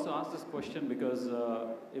 I also asked this question because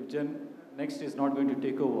if Gen Next is not going to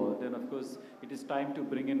take over, then of course it is time to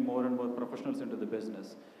bring in more and more professionals into the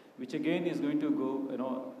business, which again is going to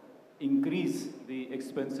go, increase the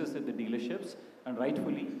expenses at the dealerships, and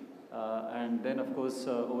rightfully. And then of course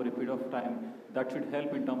over a period of time, that should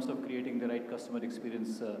help in terms of creating the right customer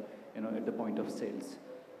experience, at the point of sales.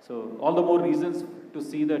 So all the more reasons to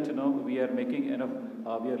see that, we are making enough,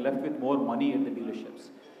 we are left with more money at the dealerships.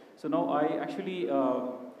 So now I actually,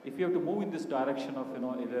 if you have to move in this direction of,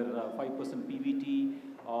 either 5% PBT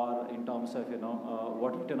or in terms of,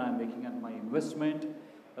 what return I'm making on my investment,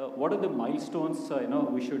 what are the milestones,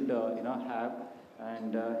 we should, have.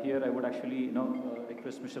 And here I would actually,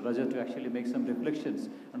 request Mr. Rajat to actually make some reflections.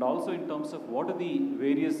 And also in terms of what are the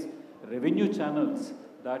various revenue channels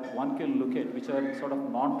that one can look at, which are sort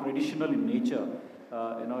of non-traditional in nature,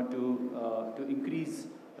 to increase,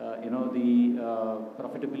 the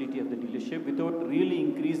profitability of the dealership without really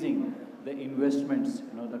increasing the investments,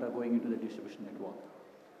 that are going into the distribution network.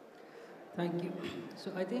 Thank you.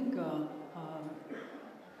 So I think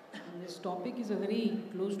this topic is a very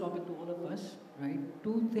close topic to all of us, right?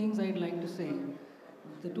 Two things I'd like to say.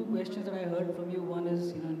 The two questions that I heard from you, one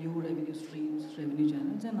is, new revenue streams, revenue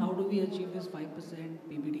channels, and how do we achieve this 5%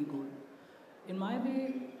 PBT goal? In my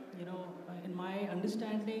way, in my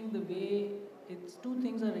understanding, the way it's two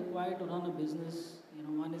things are required to run a business.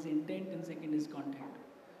 One is intent and second is content.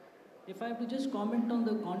 If I have to just comment on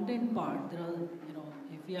the content part, there are,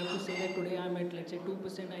 if we have to say that today I'm at, let's say,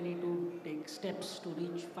 2%, I need to take steps to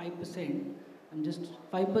reach 5%. I'm just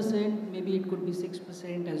 5%, maybe it could be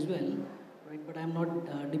 6% as well, right? But I'm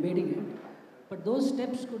not debating it. But those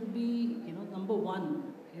steps could be, number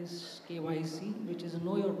one is KYC, which is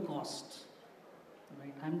know your costs,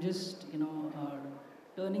 right? I'm just,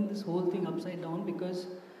 turning this whole thing upside down because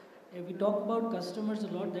if we talk about customers a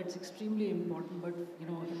lot, that's extremely important. But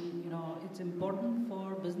it's important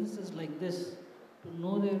for businesses like this to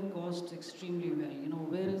know their costs extremely well.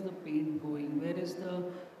 Where is the paint going? Where is the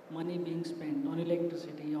money being spent on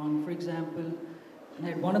electricity? On, for example,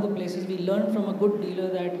 at one of the places we learned from a good dealer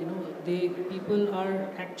that people are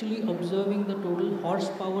actually observing the total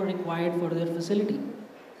horsepower required for their facility,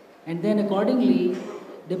 and then accordingly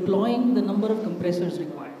deploying the number of compressors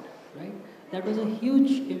required. That was a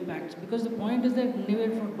huge impact because the point is that anywhere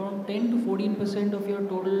from 10 to 14% of your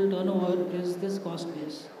total turnover is this cost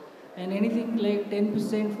base. And anything like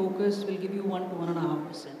 10% focus will give you 1 to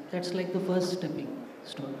 1.5%. That's like the first stepping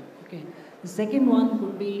stone. Okay. The second one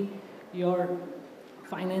could be your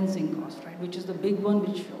financing cost, right? Which is the big one,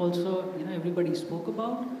 which also everybody spoke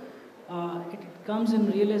about. It comes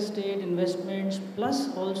in real estate investments,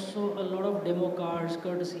 plus also a lot of demo cars,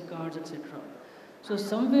 courtesy cars, etc. So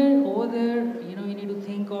somewhere over there, you need to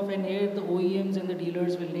think of, and here the OEMs and the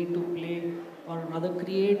dealers will need to play, or rather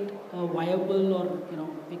create a viable, or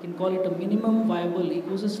we can call it a minimum viable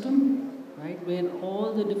ecosystem, right? Where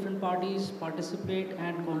all the different parties participate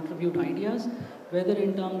and contribute ideas, whether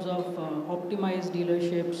in terms of optimized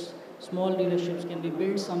dealerships, small dealerships can be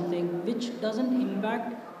built something which doesn't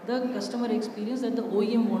impact the customer experience that the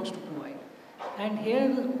OEM wants to provide. And here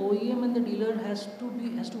the OEM and the dealer has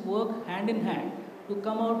to work hand in hand to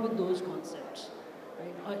come out with those concepts,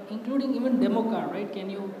 right? Including even demo car, right? Can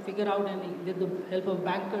you figure out, and with the help of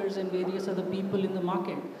bankers and various other people in the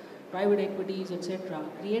market, private equities, etc.,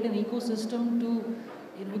 create an ecosystem to,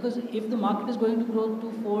 because if the market is going to grow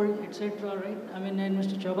twofold, etc., right? And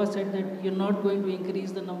Mr. Chauba said that you're not going to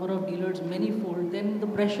increase the number of dealers manyfold, then the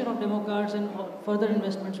pressure of demo cars and further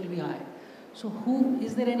investments will be high. So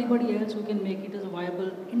is there anybody else who can make it as a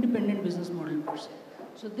viable independent business model per se?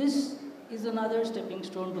 So this is another stepping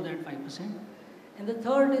stone to that 5%. And the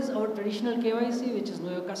third is our traditional KYC, which is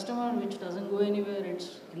know your customer, which doesn't go anywhere,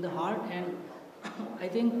 it's in the heart. And I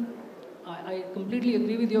think I completely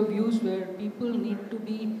agree with your views where people need to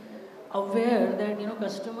be aware that,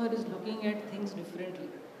 customer is looking at things differently,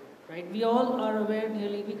 right? We all are aware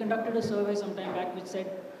nearly, we conducted a survey some time back which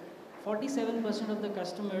said 47% of the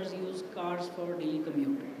customers use cars for daily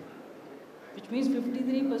commute, which means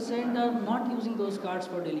 53% are not using those cars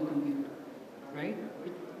for daily commute, right?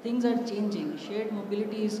 Things are changing, shared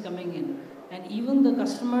mobility is coming in, and even the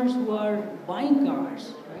customers who are buying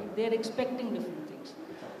cars, right, they're expecting different things.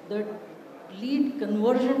 The lead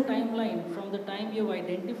conversion timeline from the time you've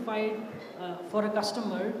identified for a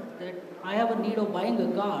customer that I have a need of buying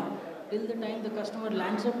a car till the time the customer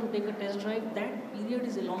lands up to take a test drive, that period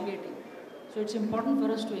is elongating. So it's important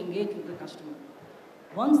for us to engage with the customer.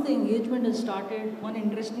 Once the engagement has started, one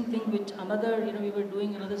interesting thing which we were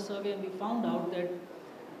doing another survey and we found out that,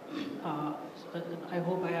 I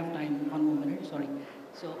hope I have time, 1 more minute, sorry.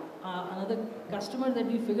 So another customer that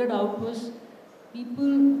we figured out was people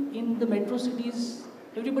in the metro cities.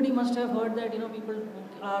 Everybody must have heard that, people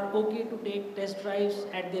are okay to take test drives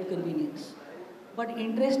at their convenience. But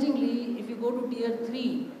interestingly, if you go to tier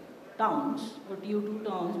 3 towns or tier 2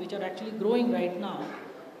 towns, which are actually growing right now,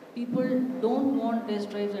 people don't want test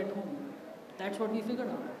drives at home. That's what we figured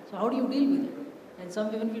out. So how do you deal with it?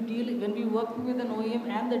 And when we worked with an OEM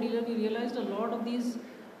and the dealer, we realized a lot of these,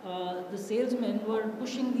 the salesmen were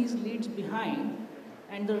pushing these leads behind.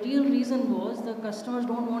 And the real reason was the customers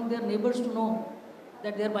don't want their neighbors to know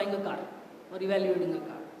that they're buying a car or evaluating a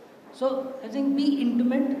car. So I think be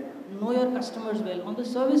intimate, know your customers well. On the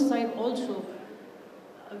service side also,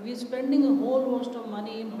 we're spending a whole host of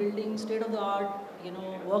money in building state-of-the-art,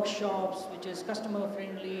 workshops, which is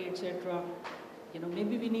customer-friendly, etc.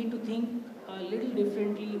 Maybe we need to think a little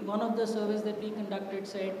differently. One of the surveys that we conducted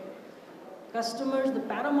said, customers, the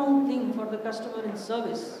paramount thing for the customer in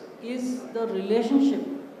service is the relationship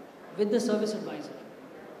with the service advisor.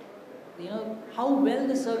 How well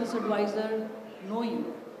the service advisor know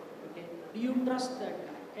you. Okay? Do you trust that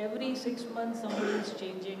guy? Every 6 months somebody is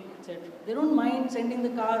changing, etc. They don't mind sending the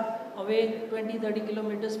car away 20, 30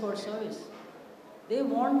 kilometers for service. They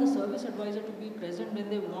want the service advisor to be present when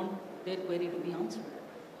they want their query to be answered.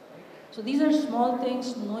 So these are small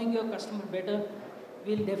things, knowing your customer better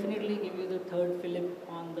will definitely give you the third fillip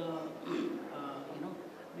on the,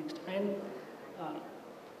 next. And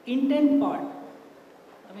intent part,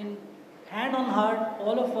 hand on heart,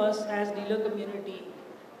 all of us as dealer community,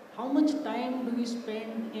 how much time do we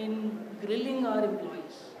spend in grilling our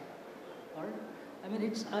employees? Or,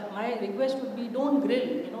 it's my request would be don't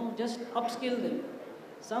grill, just upskill them.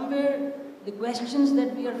 Somewhere the questions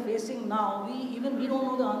that we are facing now, we don't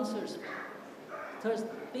know the answers. Third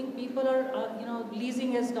thing, people are,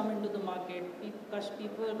 leasing has come into the market.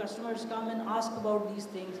 Customers come and ask about these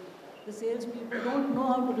things. The salespeople don't know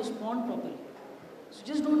how to respond properly. So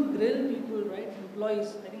just don't grill people, right?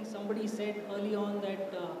 Employees, I think somebody said early on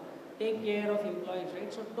that take care of employees,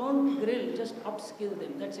 right? So don't grill, just upskill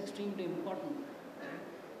them. That's extremely important.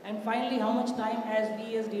 And finally, how much time as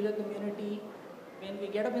dealer community, when we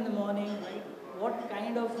get up in the morning, right? What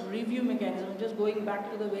kind of review mechanism, just going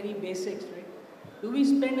back to the very basics, right? Do we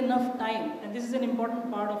spend enough time, and this is an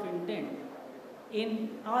important part of intent, in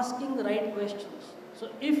asking the right questions. So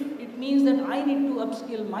if it means that I need to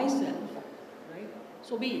upskill myself,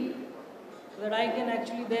 so be it, so that I can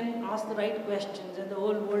actually then ask the right questions, and the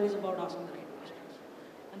whole world is about asking the right questions.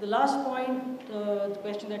 And the last point, the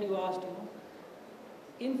question that you asked,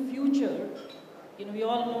 in future, we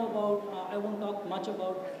all know about, I won't talk much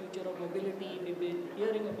about future of mobility, we've been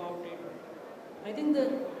hearing about it. I think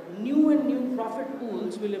the new profit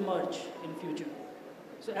pools will emerge in future.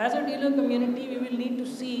 So as a dealer community, we will need to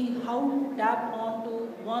see how to tap onto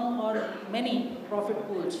one or many profit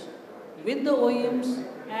pools with the OEMs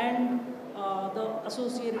and the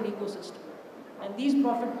associated ecosystem. And these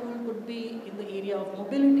profit pools could be in the area of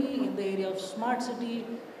mobility, in the area of smart city,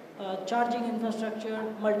 charging infrastructure,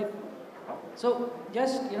 multiple. So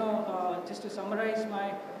just to summarize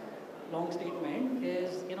my long statement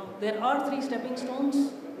is, there are 3 stepping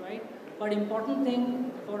stones, right? But important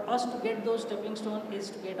thing for us to get those stepping stones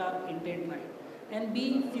is to get our intent right and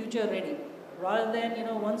be future ready, rather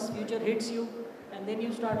than once future hits you, and then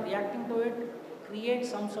you start reacting to it, create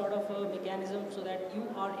some sort of a mechanism so that you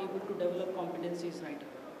are able to develop competencies right.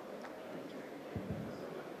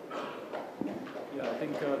 Yeah, I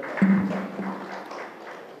think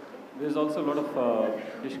there's also a lot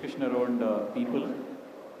of discussion around people.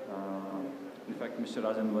 In fact, Mr.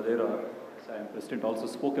 Rajan Vadera, SIAM President, also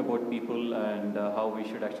spoke about people and how we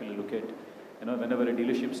should actually look at whenever a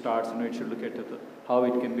dealership starts, it should look at how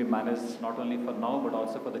it can be managed not only for now but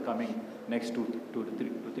also for the coming next two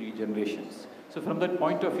to three generations. So from that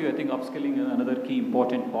point of view, I think upskilling is another key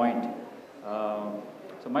important point.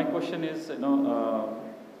 So my question is, Mr.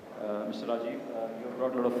 Rajiv, you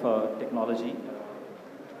brought a lot of technology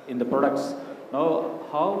in the products. Now,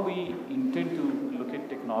 how we intend to look at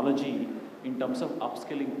technology in terms of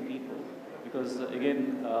upskilling people? Because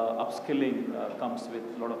again, upskilling comes with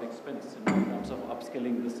a lot of expense in terms of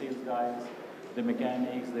upskilling the sales guys, the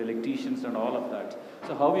mechanics, the electricians, and all of that.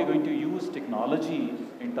 So how are we going to use technology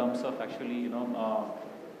in terms of actually,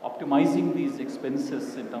 optimizing these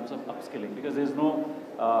expenses in terms of upskilling? Because there's no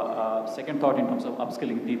second thought in terms of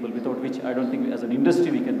upskilling people, without which I don't think as an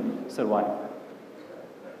industry we can survive.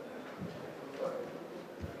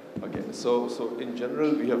 Okay, so in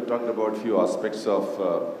general, we have talked about a few aspects of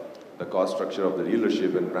the cost structure of the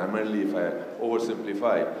dealership, and primarily, if I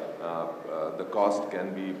oversimplify, the cost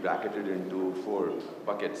can be bracketed into 4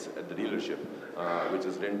 buckets at the dealership, which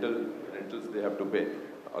is rentals they have to pay,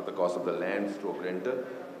 or the cost of the land stroke rental.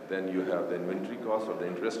 Then you have the inventory cost or the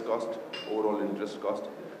interest cost, overall interest cost,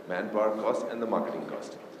 manpower cost, and the marketing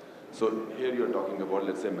cost. So here you're talking about,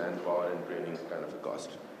 let's say, manpower and training kind of a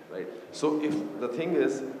cost, right? So if the thing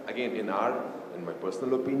is, again, in my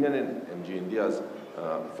personal opinion, in MG India's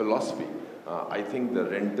philosophy, I think the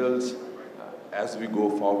rentals, as we go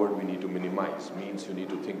forward, we need to minimize. Means you need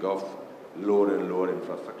to think of lower and lower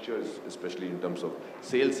infrastructures, especially in terms of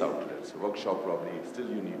sales outlets. Workshop probably still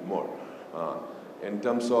you need more. In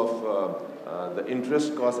terms of the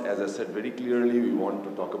interest cost, as I said very clearly, we want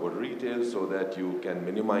to talk about retail so that you can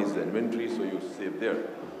minimize the inventory, so you save there.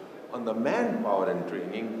 On the manpower and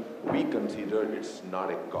training, we consider it's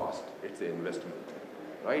not a cost, it's an investment,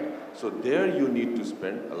 right? So there you need to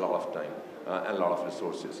spend a lot of time and a lot of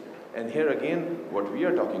resources. And here again, what we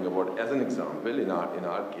are talking about, as an example, in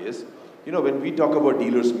our case, when we talk about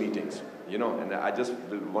dealers' meetings, and I just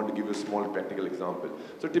want to give you a small practical example.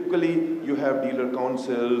 So typically, you have dealer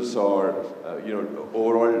councils or,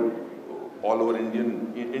 overall, all over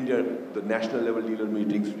India, the national level dealer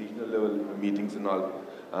meetings, regional level meetings and all,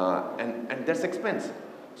 and that's expense.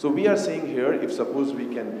 So we are saying here, if suppose we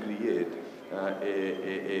can create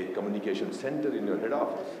a communication center in your head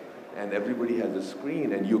office, and everybody has a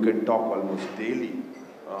screen, and you can talk almost daily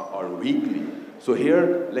or weekly. So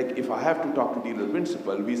here, like if I have to talk to dealer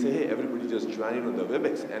principal, we say, hey, everybody just join in on the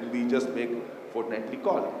WebEx, and we just make fortnightly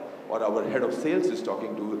call. Or our head of sales is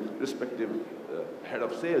talking to respective head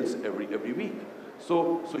of sales every week.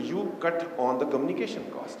 So you cut on the communication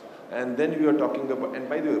cost. And then we are talking about, and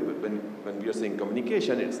by the way, when we are saying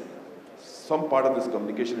communication, it's some part of this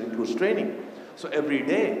communication includes training. So every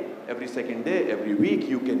day, every second day, every week,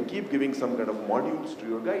 you can keep giving some kind of modules to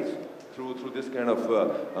your guys through this kind of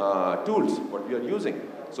tools, what we are using.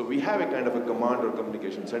 So we have a kind of a command or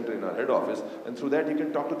communication center in our head office, and through that you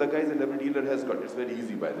can talk to the guys, and every dealer has got, it's very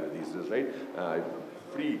easy by the way these days, right?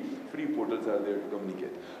 Free portals are there to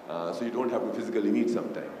communicate. So you don't have to physically meet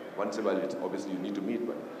sometime. Once in a while, it's obviously you need to meet,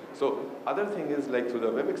 but. So other thing is like through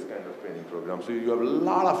the WebEx kind of training program. So you have a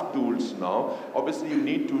lot of tools now. Obviously you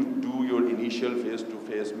need to do your initial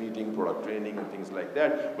face-to-face meeting, product training and things like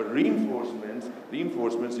that. But reinforcements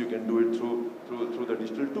you can do it through the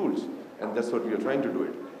digital tools. And that's what we are trying to do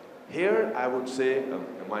it. Here I would say,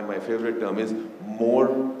 my favorite term is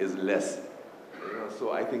more is less.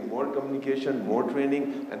 So I think more communication, more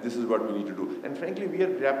training, and this is what we need to do. And frankly, we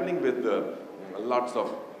are grappling with lots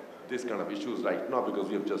of this kind of issues right now because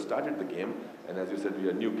we have just started the game. And as you said, we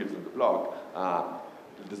are new kids on the block.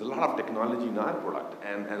 There's a lot of technology in our product,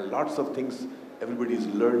 and lots of things everybody is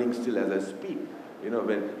learning still as I speak.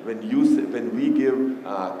 When we give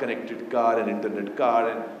connected car and internet car,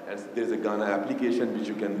 and there's a Ghana application which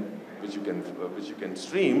you can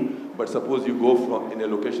stream, but suppose you go in a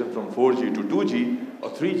location from 4G to 2G or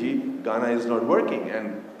 3G, Ghana is not working,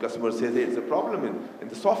 and customer says, hey, it's a problem in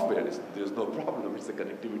the software. There's no problem, it's a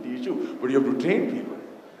connectivity issue, but you have to train people,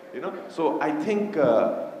 So I think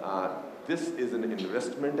this is an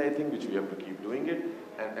investment, I think, which we have to keep doing it,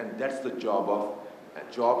 and that's the job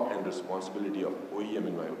and responsibility of OEM,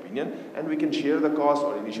 in my opinion, and we can share the cost,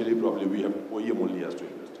 or initially probably OEM only has to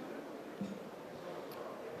invest.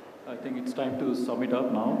 I think it's time to sum it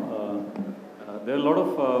up now. There are a lot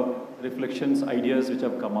of reflections, ideas which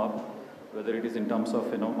have come up, whether it is in terms of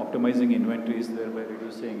optimizing inventories, thereby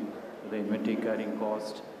reducing the inventory carrying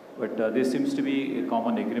cost. But there seems to be a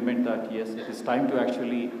common agreement that yes, it is time to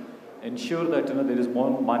actually ensure that there is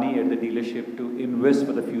more money at the dealership to invest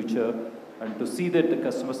for the future and to see that the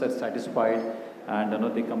customers are satisfied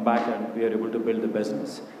and they come back and we are able to build the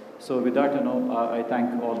business. So with that, I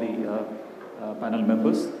thank all the panel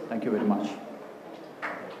members. Thank you very much.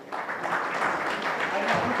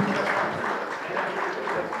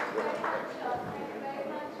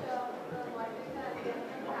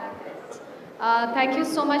 Thank you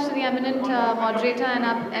so much to the eminent moderator and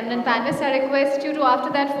our eminent panelists. I request you to,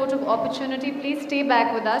 after that photo opportunity, please stay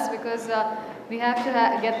back with us because we have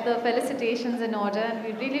to get the felicitations in order, and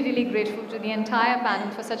we're really, really grateful to the entire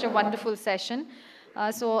panel for such a wonderful session.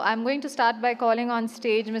 So I'm going to start by calling on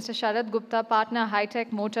stage Mr. Sharad Gupta, partner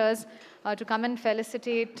High-Tech Motors, to come and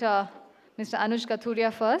felicitate Mr. Anuj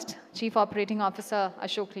Kathuria first, Chief Operating Officer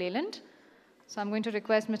Ashok Leyland. So I'm going to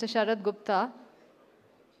request Mr. Sharad Gupta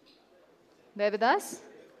there with us.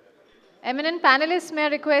 Eminent panelists, may I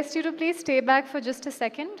request you to please stay back for just a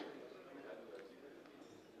second.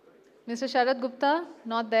 Mr. Sharad Gupta,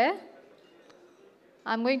 not there.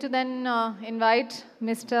 I'm going to then invite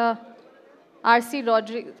Mr. R.C.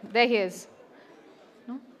 Rodriguez. There he is.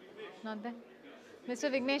 No? Not there.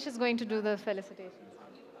 Mr. Vignesh is going to do the felicitations.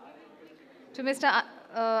 To Mr.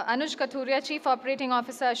 Anuj Kathuria, Chief Operating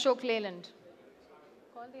Officer, Ashok Leyland.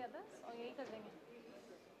 Call the others? Or yahi kar denge?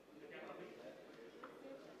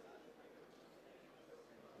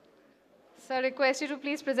 So I request you to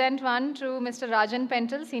please present one to Mr. Rajan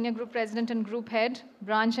Pental, Senior Group President and Group Head,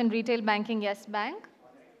 Branch and Retail Banking, Yes Bank.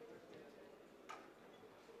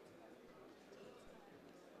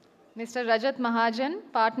 Mr. Rajat Mahajan,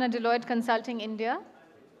 Partner Deloitte Consulting, India.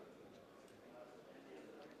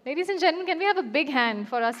 Ladies and gentlemen, can we have a big hand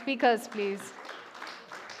for our speakers, please?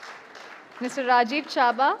 Mr. Rajiv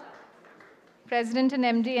Chaba, President and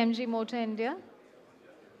MD, MG Motor India.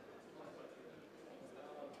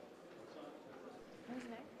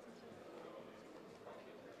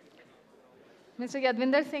 Mr.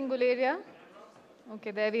 Yadvinder Singh Guleria.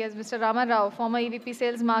 Okay, there he is. Mr. Rama Rao, former EVP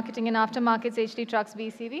Sales Marketing and Aftermarkets HD Trucks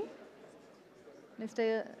BCV.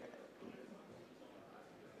 Mr.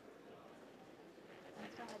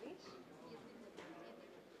 Harish.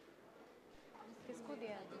 Kisko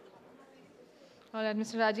diya? All right,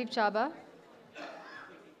 Mr. Rajiv Chaba.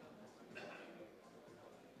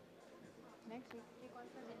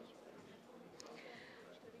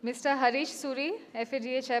 Mr. Harish Suri,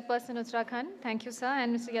 FADA Chairperson, Uttarakhand. Thank you, sir.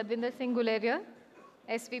 And Mr. Yadvinder Singh Guleria,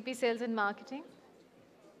 SVP Sales and Marketing.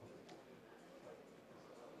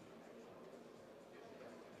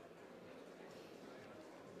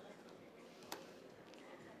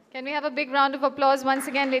 Can we have a big round of applause once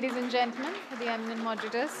again, ladies and gentlemen, for the eminent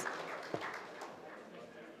moderators?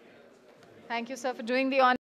 Thank you, sir, for doing the honor.